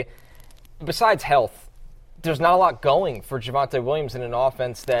 Jay, besides health, there's not a lot going for Javonte Williams in an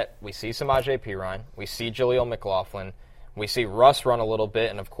offense that we see Samaje Perine, we see Jaleel McLaughlin, we see Russ run a little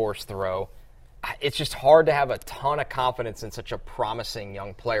bit and, of course, throw. It's just hard to have a ton of confidence in such a promising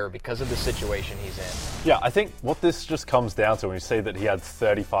young player because of the situation he's in. Yeah, I think what this just comes down to when you say that he had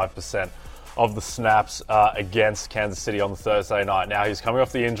 35% of the snaps against Kansas City on the Thursday night. Now, he's coming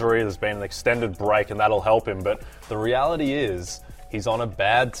off the injury. There's been an extended break, and that'll help him. But the reality is he's on a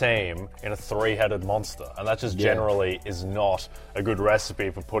bad team in a 3-headed monster, and that just generally is not a good recipe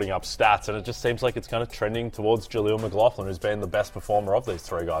for putting up stats, and it just seems like it's kind of trending towards Jaleel McLaughlin, who's been the best performer of these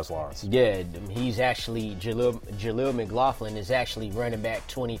 3 guys, Lawrence. Yeah, he's actually, Jaleel McLaughlin is actually running back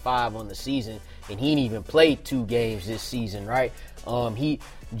 25 on the season, and he ain't even played 2 games this season, right?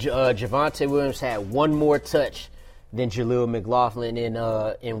 Javonte Williams had 1 more touch than Jaleel McLaughlin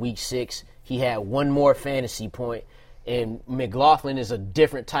in Week 6. He had 1 more fantasy point. And McLaughlin is a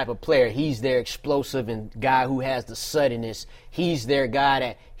different type of player. He's their explosive and guy who has the suddenness. He's their guy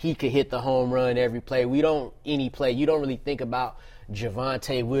that he could hit the home run every play. You don't really think about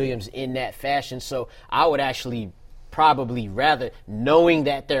Javonte Williams in that fashion. So I would actually probably rather, knowing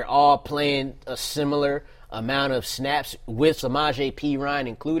that they're all playing a similar amount of snaps with Samaje Perine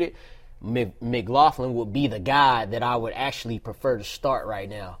included, McLaughlin would be the guy that I would actually prefer to start right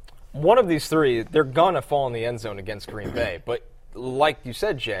now. One of these 3, they're going to fall in the end zone against Green Bay. But like you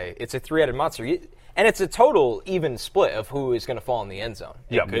said, Jay, it's a 3-headed monster. And it's a total even split of who is going to fall in the end zone.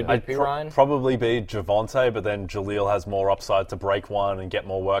 It could be Perine. Probably be Javonte, but then Jaleel has more upside to break one and get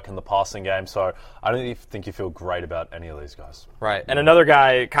more work in the passing game. So I don't even think you feel great about any of these guys. Right. And another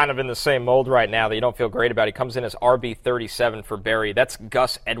guy kind of in the same mold right now that you don't feel great about, he comes in as RB37 for Barry. That's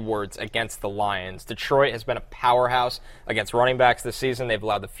Gus Edwards against the Lions. Detroit has been a powerhouse against running backs this season. They've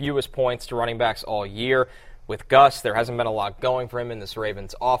allowed the fewest points to running backs all year. With Gus, there hasn't been a lot going for him in this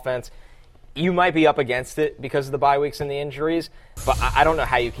Ravens offense. You might be up against it because of the bye weeks and the injuries, but I don't know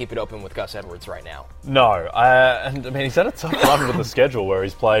how you keep it open with Gus Edwards right now. No, and I mean, he's had a tough run with the schedule where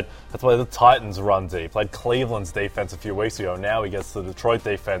he's played the Titans run D, played Cleveland's defense a few weeks ago. Now he gets the Detroit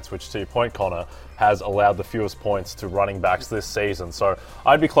defense, which, to your point, Connor, has allowed the fewest points to running backs this season. So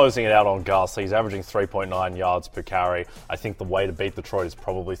I'd be closing it out on Gus. He's averaging 3.9 yards per carry. I think the way to beat Detroit is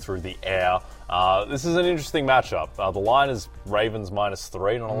probably through the air. This is an interesting matchup. The line is Ravens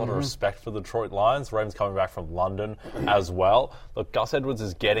 -3. Not a lot of respect for the Detroit Lions. Ravens coming back from London as well. Look, Gus Edwards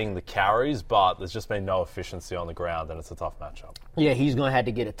is getting the carries, but there's just been no efficiency on the ground, and it's a tough matchup. Yeah, he's going to have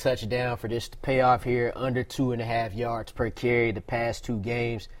to get a touchdown for this to pay off here. Under 2.5 yards per carry the past 2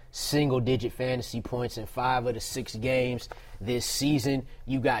 games. Single-digit fantasy points in 5 of the 6 games this season.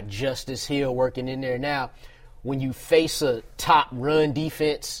 You got Justice Hill working in there. Now, when you face a top run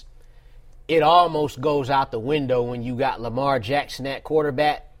defense, it almost goes out the window when you got Lamar Jackson at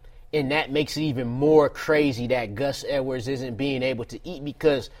quarterback, and that makes it even more crazy that Gus Edwards isn't being able to eat,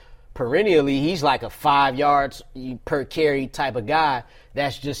 because perennially he's like a 5 yards per carry type of guy.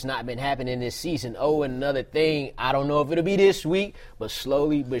 That's just not been happening this season. Oh, and another thing, I don't know if it'll be this week, but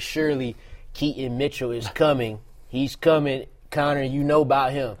slowly but surely Keaton Mitchell is coming. He's coming. Connor, you know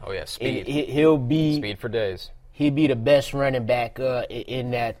about him. Oh, yeah, speed. He'll be speed for days. He'd be the best running back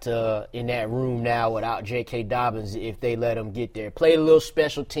in that room now without J.K. Dobbins if they let him get there. Played a little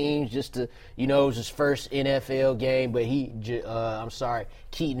special teams just to, it was his first NFL game, but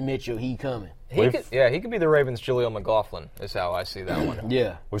Keaton Mitchell, he coming. He could be the Ravens' Jaleel McLaughlin, is how I see that one.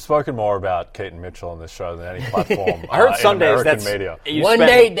 Yeah. We've spoken more about Keaton Mitchell on this show than any platform I heard Sundays, American media. One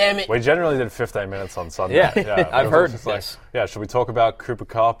day, damn it. We generally did 15 minutes on Sunday. Yeah, I've heard this. Should we talk about Cooper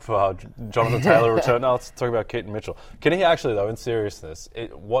Kupp, Jonathan Taylor return? No, let's talk about Keaton Mitchell. Can he actually, though, in seriousness,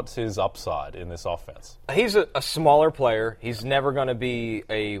 what's his upside in this offense? He's a smaller player. He's never going to be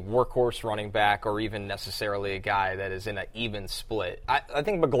a workhorse running back or even necessarily a guy that is in an even split. I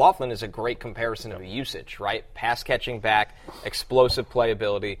think McLaughlin is a great comparison of the usage, right? Pass catching back, explosive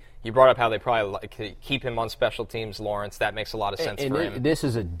playability. You brought up how they probably like to keep him on special teams, Lawrence. That makes a lot of sense for him. This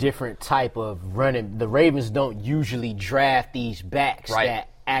is a different type of running. The Ravens don't usually draft these backs that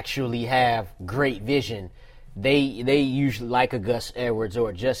actually have great vision. They usually, like a Gus Edwards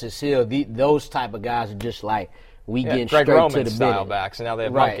or Justice Hill, those type of guys are just like, we getting Greg straight Roman to the style middle. backs, and now they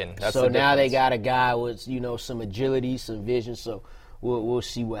have Monken. That's so the now they difference. got a guy with some agility, some vision. So we'll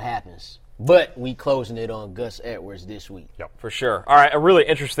see what happens. But we closing it on Gus Edwards this week. Yep, for sure. All right, a really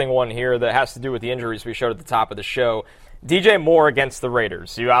interesting one here that has to do with the injuries we showed at the top of the show. DJ Moore against the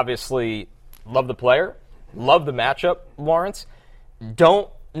Raiders. You obviously love the player, love the matchup, Lawrence. Don't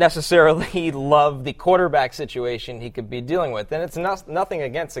necessarily love the quarterback situation he could be dealing with. And it's nothing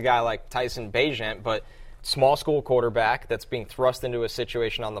against a guy like Tyson Bagent, but small school quarterback that's being thrust into a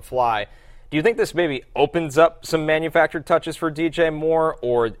situation on the fly. Do you think this maybe opens up some manufactured touches for DJ Moore,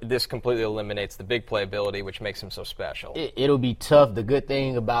 or this completely eliminates the big play ability, which makes him so special? It'll be tough. The good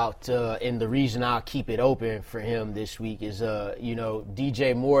thing about, and the reason I'll keep it open for him this week is,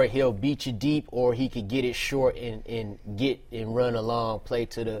 DJ Moore, he'll beat you deep, or he could get it short and get and run a long play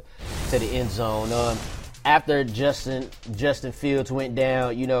to the end zone. After Justin Fields went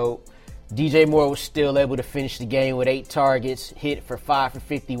down, DJ Moore was still able to finish the game with 8 targets, hit for 5 for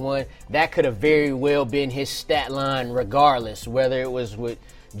 51. That could have very well been his stat line regardless, whether it was with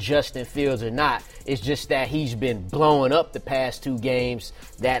Justin Fields or not. It's just that he's been blowing up the past 2 games,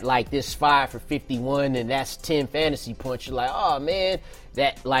 that like this 5 for 51 and that's 10 fantasy points. You're like, oh man,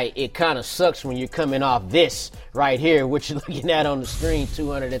 that like it kind of sucks when you're coming off this right here, which you're looking at on the screen,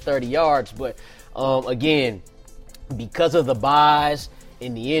 230 yards. But again, because of the buys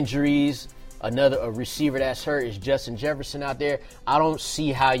and the injuries, a receiver that's hurt is Justin Jefferson out there. I don't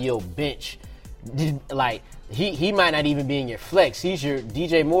see how you'll bench. Like he might not even be in your flex.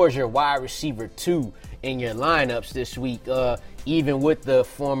 DJ Moore is your wide receiver 2 in your lineups this week, even with the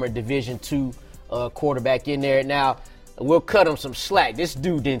former Division II quarterback in there. Now we'll cut him some slack. This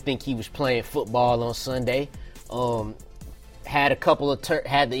dude didn't think he was playing football on Sunday. Had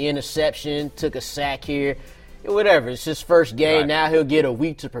the interception, took a sack here. Whatever, it's his first game. Right. Now he'll get a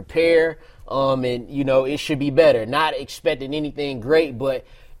week to prepare, and it should be better. Not expecting anything great, but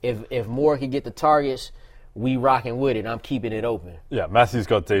if Moore can get the targets, we rocking with it. I'm keeping it open. Yeah, Matthew's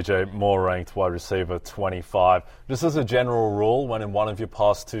got DJ Moore ranked wide receiver 25. Just as a general rule, when in one of your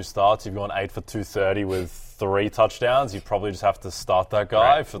past 2 starts you've gone 8 for 230 with 3 touchdowns, you probably just have to start that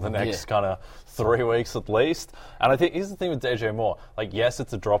guy for the next kind of 3 weeks at least. And I think here's the thing with DJ Moore. Like, yes,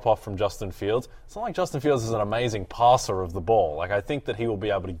 it's a drop-off from Justin Fields. It's not like Justin Fields is an amazing passer of the ball. Like, I think that he will be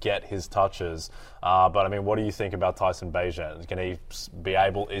able to get his touches. But, I mean, what do you think about Tyson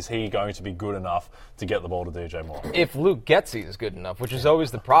Bagent? Is he going to be good enough to get the ball to DJ Moore? If Luke Getsy is good enough, which is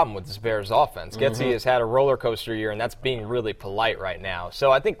always the problem with this Bears offense. Getsy has had a roller coaster year, and that's being really polite right now.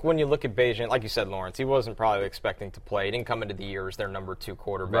 So I think when you look at Bagent, like you said, Lawrence, he wasn't probably expecting to play. He didn't come into the year as their number 2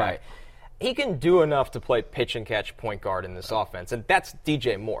 quarterback. Right. He can do enough to play pitch and catch point guard in this offense, and that's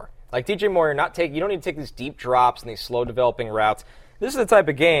DJ Moore. Like DJ Moore, you don't need to take these deep drops and these slow developing routes. This is the type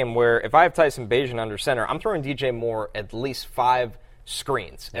of game where if I have Tyson Bagent under center, I'm throwing DJ Moore at least 5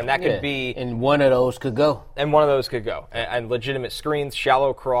 screens, and that could be. And one of those could go. And legitimate screens,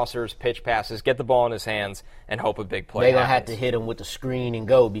 shallow crossers, pitch passes, get the ball in his hands, and hope a big play. They're gonna have to hit him with the screen and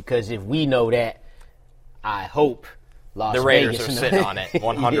go, because if we know that, I hope. The Raiders are sitting on it,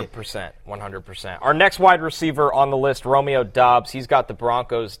 100%, 100%. Our next wide receiver on the list, Romeo Doubs. He's got the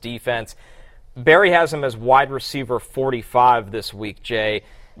Broncos defense. Barry has him as wide receiver 45 this week, Jay.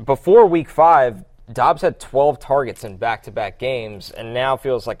 Before week 5, Doubs had 12 targets in back-to-back games, and now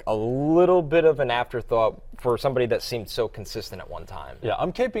feels like a little bit of an afterthought for somebody that seemed so consistent at one time. Yeah,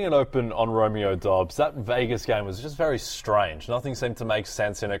 I'm keeping it open on Romeo Doubs. That Vegas game was just very strange. Nothing seemed to make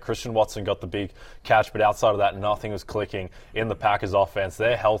sense in it. Christian Watson got the big catch, but outside of that, nothing was clicking in the Packers offense.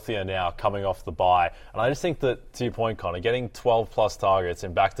 They're healthier now coming off the bye. And I just think that, to your point, Connor, getting 12-plus targets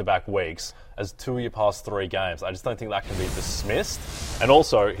in back-to-back weeks as 2 of your past 3 games, I just don't think that can be dismissed. And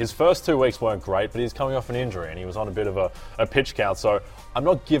also, his first 2 weeks weren't great, but he's coming off an injury, and he was on a bit of a pitch count. So I'm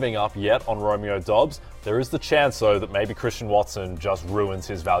not giving up yet on Romeo Doubs. There is the chance, though, that maybe Christian Watson just ruins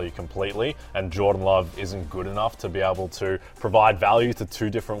his value completely, and Jordan Love isn't good enough to be able to provide value to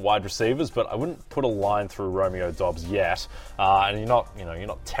 2 different wide receivers. But I wouldn't put a line through Romeo Doubs yet. And you're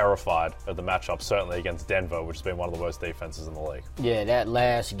not terrified of the matchup, certainly against Denver, which has been one of the worst defenses in the league. Yeah, that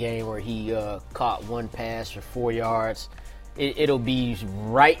last game where he caught 1 pass for 4 yards, it'll be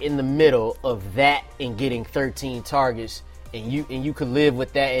right in the middle of that and getting 13 targets. And you could live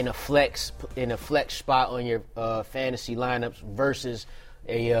with that in a flex spot on your fantasy lineups versus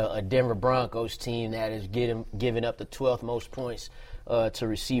a Denver Broncos team that is giving up the 12th most points to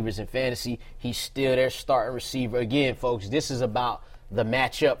receivers in fantasy. He's still their starting receiver. Again, folks, this is about the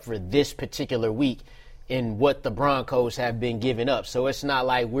matchup for this particular week and what the Broncos have been giving up. So it's not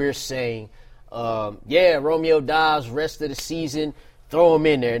like we're saying, Romeo Doubs, rest of the season, throw him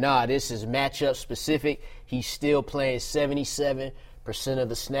in there. Nah, this is matchup specific. He's still playing 77% of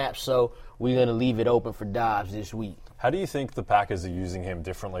the snaps, so we're going to leave it open for Dobbs this week. How do you think the Packers are using him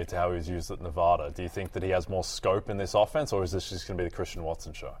differently to how he was used at Nevada? Do you think that he has more scope in this offense, or is this just going to be the Christian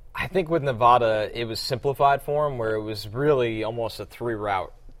Watson show? I think with Nevada, it was simplified for him, where it was really almost a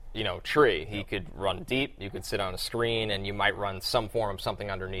 3-route, tree. He could run deep, you could sit on a screen, and you might run some form of something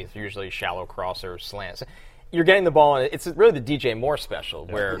underneath, usually shallow crosser, slants. You're getting the ball, it's really the DJ Moore special,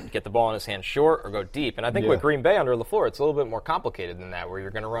 where get the ball in his hand short or go deep. And I think with Green Bay under LaFleur, it's a little bit more complicated than that, where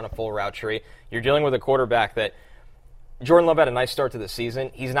you're going to run a full route tree. You're dealing with a quarterback that Jordan Love had a nice start to the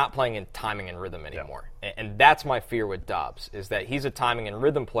season. He's not playing in timing and rhythm anymore. And that's my fear with Dobbs, is that he's a timing and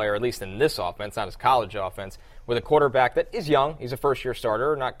rhythm player, at least in this offense, not his college offense, with a quarterback that is young. He's a first-year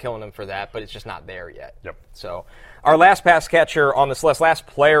starter. Not killing him for that, but it's just not there yet. So our last pass catcher on this list, last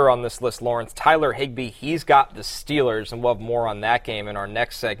player on this list, Lawrence, Tyler Higbee, he's got the Steelers, and we'll have more on that game in our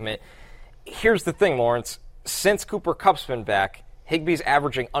next segment. Here's the thing, Lawrence. Since Cooper Kupp's been back, Higbee's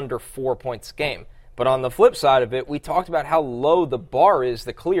averaging under 4 points a game. But on the flip side of it, we talked about how low the bar is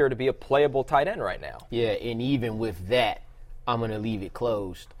to clear to be a playable tight end right now. Yeah, and even with that, I'm going to leave it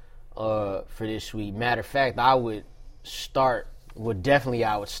closed for this week. Matter of fact, I would start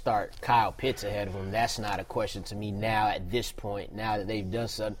Kyle Pitts ahead of him. That's not a question to me now at this point, now that they've done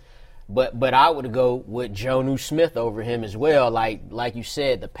something. But I would go with Jonnu Smith over him as well. Like you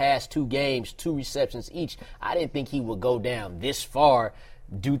said, the past 2 games, 2 receptions each, I didn't think he would go down this far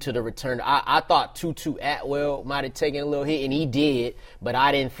due to the return. I thought Tutu Atwell might have taken a little hit, and he did, but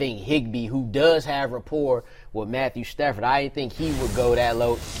I didn't think Higbee, who does have rapport with Matthew Stafford, I didn't think he would go that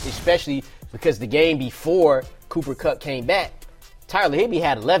low, especially because the game before Cooper Kupp came back, Tyler Higbee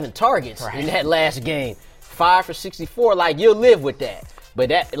had 11 targets in that last game, 5 for 64. You'll live with that. But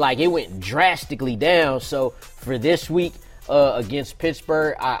that, it went drastically down. So for this week against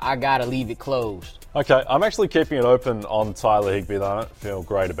Pittsburgh, I got to leave it closed. Okay, I'm actually keeping it open on Tyler Higbee. I don't feel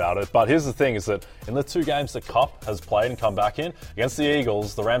great about it. But here's the thing, is that in the 2 games that Kupp has played and come back in, against the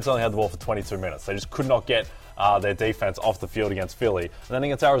Eagles, the Rams only had the ball for 22 minutes. They just could not get their defense off the field against Philly. And then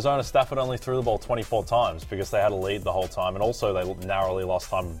against Arizona, Stafford only threw the ball 24 times because they had a lead the whole time. And also they narrowly lost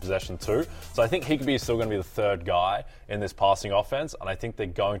time of possession too. So I think Higbee is still going to be the 3rd guy in this passing offense. And I think they're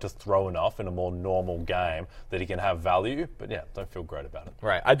going to throw enough in a more normal game that he can have value. But yeah, don't feel great about it.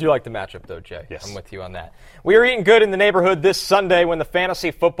 Right. I do like the matchup though, Jay. Yes. I'm with you on that. We are eating good in the neighborhood this Sunday when the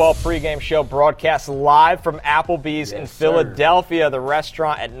Fantasy Football pregame show broadcasts live from Applebee's in Philadelphia. The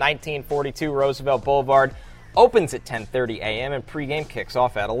restaurant at 1942 Roosevelt Boulevard opens at 10:30 a.m. and pregame kicks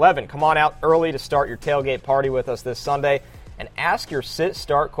off at 11. Come on out early to start your tailgate party with us this Sunday and ask your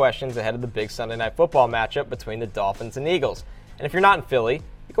sit-start questions ahead of the big Sunday night football matchup between the Dolphins and Eagles. And if you're not in Philly,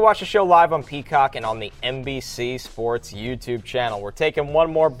 you can watch the show live on Peacock and on the NBC Sports YouTube channel. We're taking one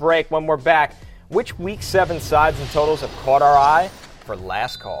more break. When we're back, which Week 7 sides and totals have caught our eye for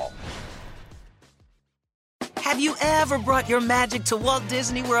last call? Have you ever brought your magic to Walt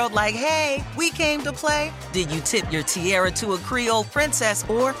Disney World like, hey, we came to play? Did you tip your tiara to a Creole princess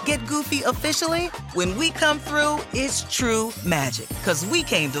or get goofy officially? When we come through, it's true magic, because we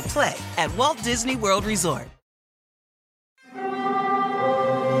came to play at Walt Disney World Resort.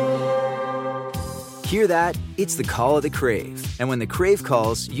 Hear that? It's the call of the Crave. And when the Crave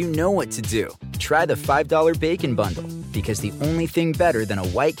calls, you know what to do. Try the $5 Bacon Bundle, because the only thing better than a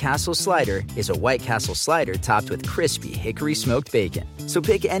White Castle slider is a White Castle slider topped with crispy hickory smoked bacon. So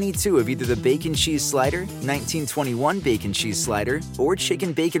pick any 2 of either the Bacon Cheese Slider, 1921 Bacon Cheese Slider, or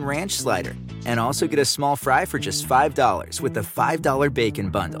Chicken Bacon Ranch Slider. And also get a small fry for just $5 with the $5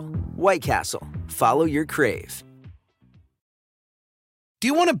 Bacon Bundle. White Castle. Follow your Crave. Do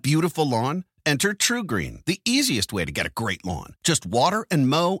you want a beautiful lawn? Enter True Green, the easiest way to get a great lawn. Just water and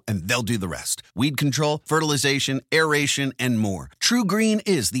mow, and they'll do the rest. Weed control, fertilization, aeration, and more. True Green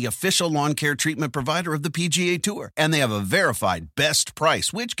is the official lawn care treatment provider of the PGA Tour, and they have a verified best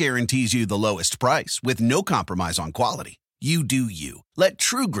price, which guarantees you the lowest price with no compromise on quality. You do you. Let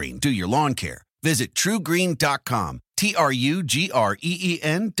True Green do your lawn care. Visit truegreen.com, TRUGREEN.com,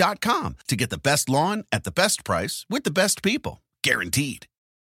 to get the best lawn at the best price with the best people. Guaranteed.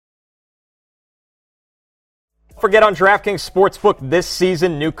 Forget on DraftKings Sportsbook this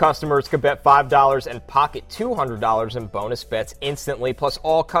season, new customers can bet $5 and pocket $200 in bonus bets instantly. Plus,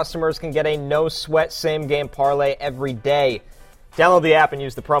 all customers can get a no-sweat same-game parlay every day. Download the app and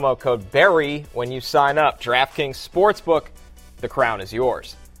use the promo code BERRY when you sign up. DraftKings Sportsbook, the crown is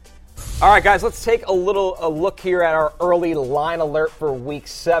yours. All right, guys, let's take a look here at our early line alert for Week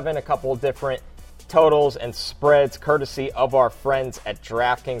 7. A couple of different totals and spreads courtesy of our friends at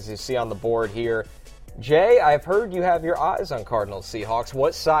DraftKings. You see on the board here, Jay, I've heard you have your eyes on Cardinals Seahawks.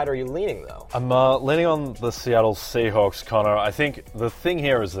 What side are you leaning, though? I'm leaning on the Seattle Seahawks, Connor. I think the thing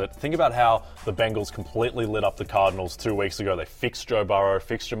here is that think about how the Bengals completely lit up the Cardinals 2 weeks ago. They fixed Joe Burrow,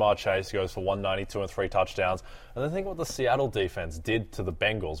 fixed Jamar Chase, he goes for 192 and 3 touchdowns. And then think what the Seattle defense did to the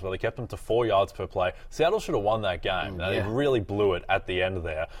Bengals, where they kept them to 4 yards per play. Seattle should have won that game. They really blew it at the end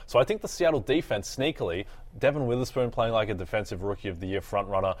there. So I think the Seattle defense, sneakily, Devin Witherspoon playing like a defensive rookie of the year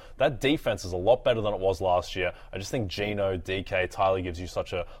frontrunner. That defense is a lot better than it was last year. I just think Geno, DK, Tyler gives you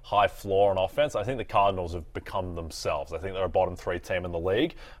such a high floor on offense. I think the Cardinals have become themselves. I think they're a bottom 3 team in the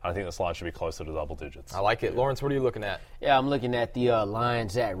league. I think this line should be closer to double digits. I like it. Lawrence, what are you looking at? Yeah, I'm looking at the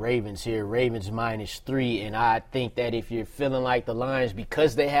Lions at Ravens here. Ravens -3, and I think that if you're feeling like the Lions,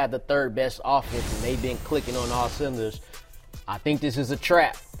 because they have the third best offense and they've been clicking on all cylinders, I think this is a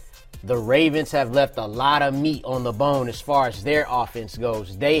trap. The Ravens have left a lot of meat on the bone as far as their offense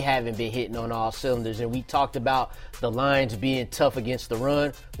goes. They haven't been hitting on all cylinders. And we talked about the Lions being tough against the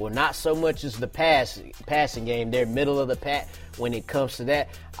run. Well, not so much as the passing game. They're middle of the pack when it comes to that.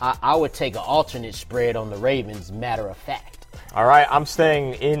 I would take an alternate spread on the Ravens, matter of fact. All right, I'm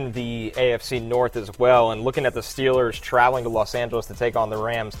staying in the AFC North as well. And looking at the Steelers traveling to Los Angeles to take on the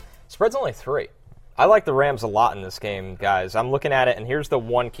Rams, spread's only 3. I like the Rams a lot in this game, guys. I'm looking at it, and here's the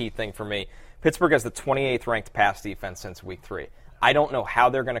one key thing for me. Pittsburgh has the 28th ranked pass defense since week 3. I don't know how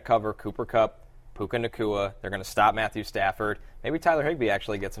they're going to cover Cooper Kupp, Puka Nacua. They're going to stop Matthew Stafford. Maybe Tyler Higbee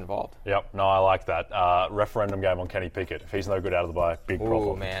actually gets involved. Yep, no, I like that. Referendum game on Kenny Pickett. If he's no good out of the bye, big problem.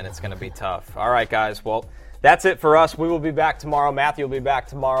 Oh, man, it's going to be tough. All right, guys, well, that's it for us. We will be back tomorrow. Matthew will be back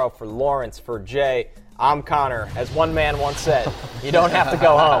tomorrow. For Lawrence, for Jay, I'm Connor. As one man once said, you don't have to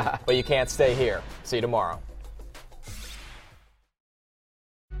go home, but you can't stay here. See you tomorrow.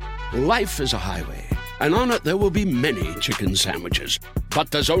 Life is a highway, and on it there will be many chicken sandwiches. But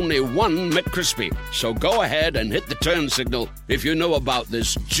there's only one McCrispy. So go ahead and hit the turn signal if you know about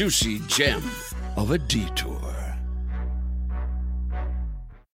this juicy gem of a detour.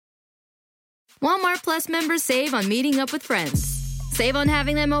 Walmart Plus members save on meeting up with friends. Save on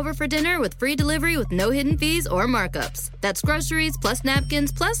having them over for dinner with free delivery with no hidden fees or markups. That's groceries, plus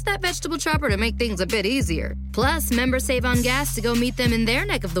napkins, plus that vegetable chopper to make things a bit easier. Plus, members save on gas to go meet them in their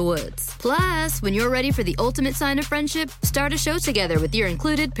neck of the woods. Plus, when you're ready for the ultimate sign of friendship, start a show together with your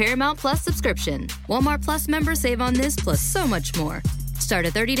included Paramount Plus subscription. Walmart Plus members save on this plus so much more. Start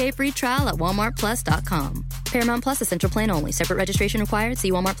a 30-day free trial at walmartplus.com. Paramount Plus Essential Plan only. Separate registration required.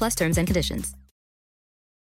 See Walmart Plus terms and conditions.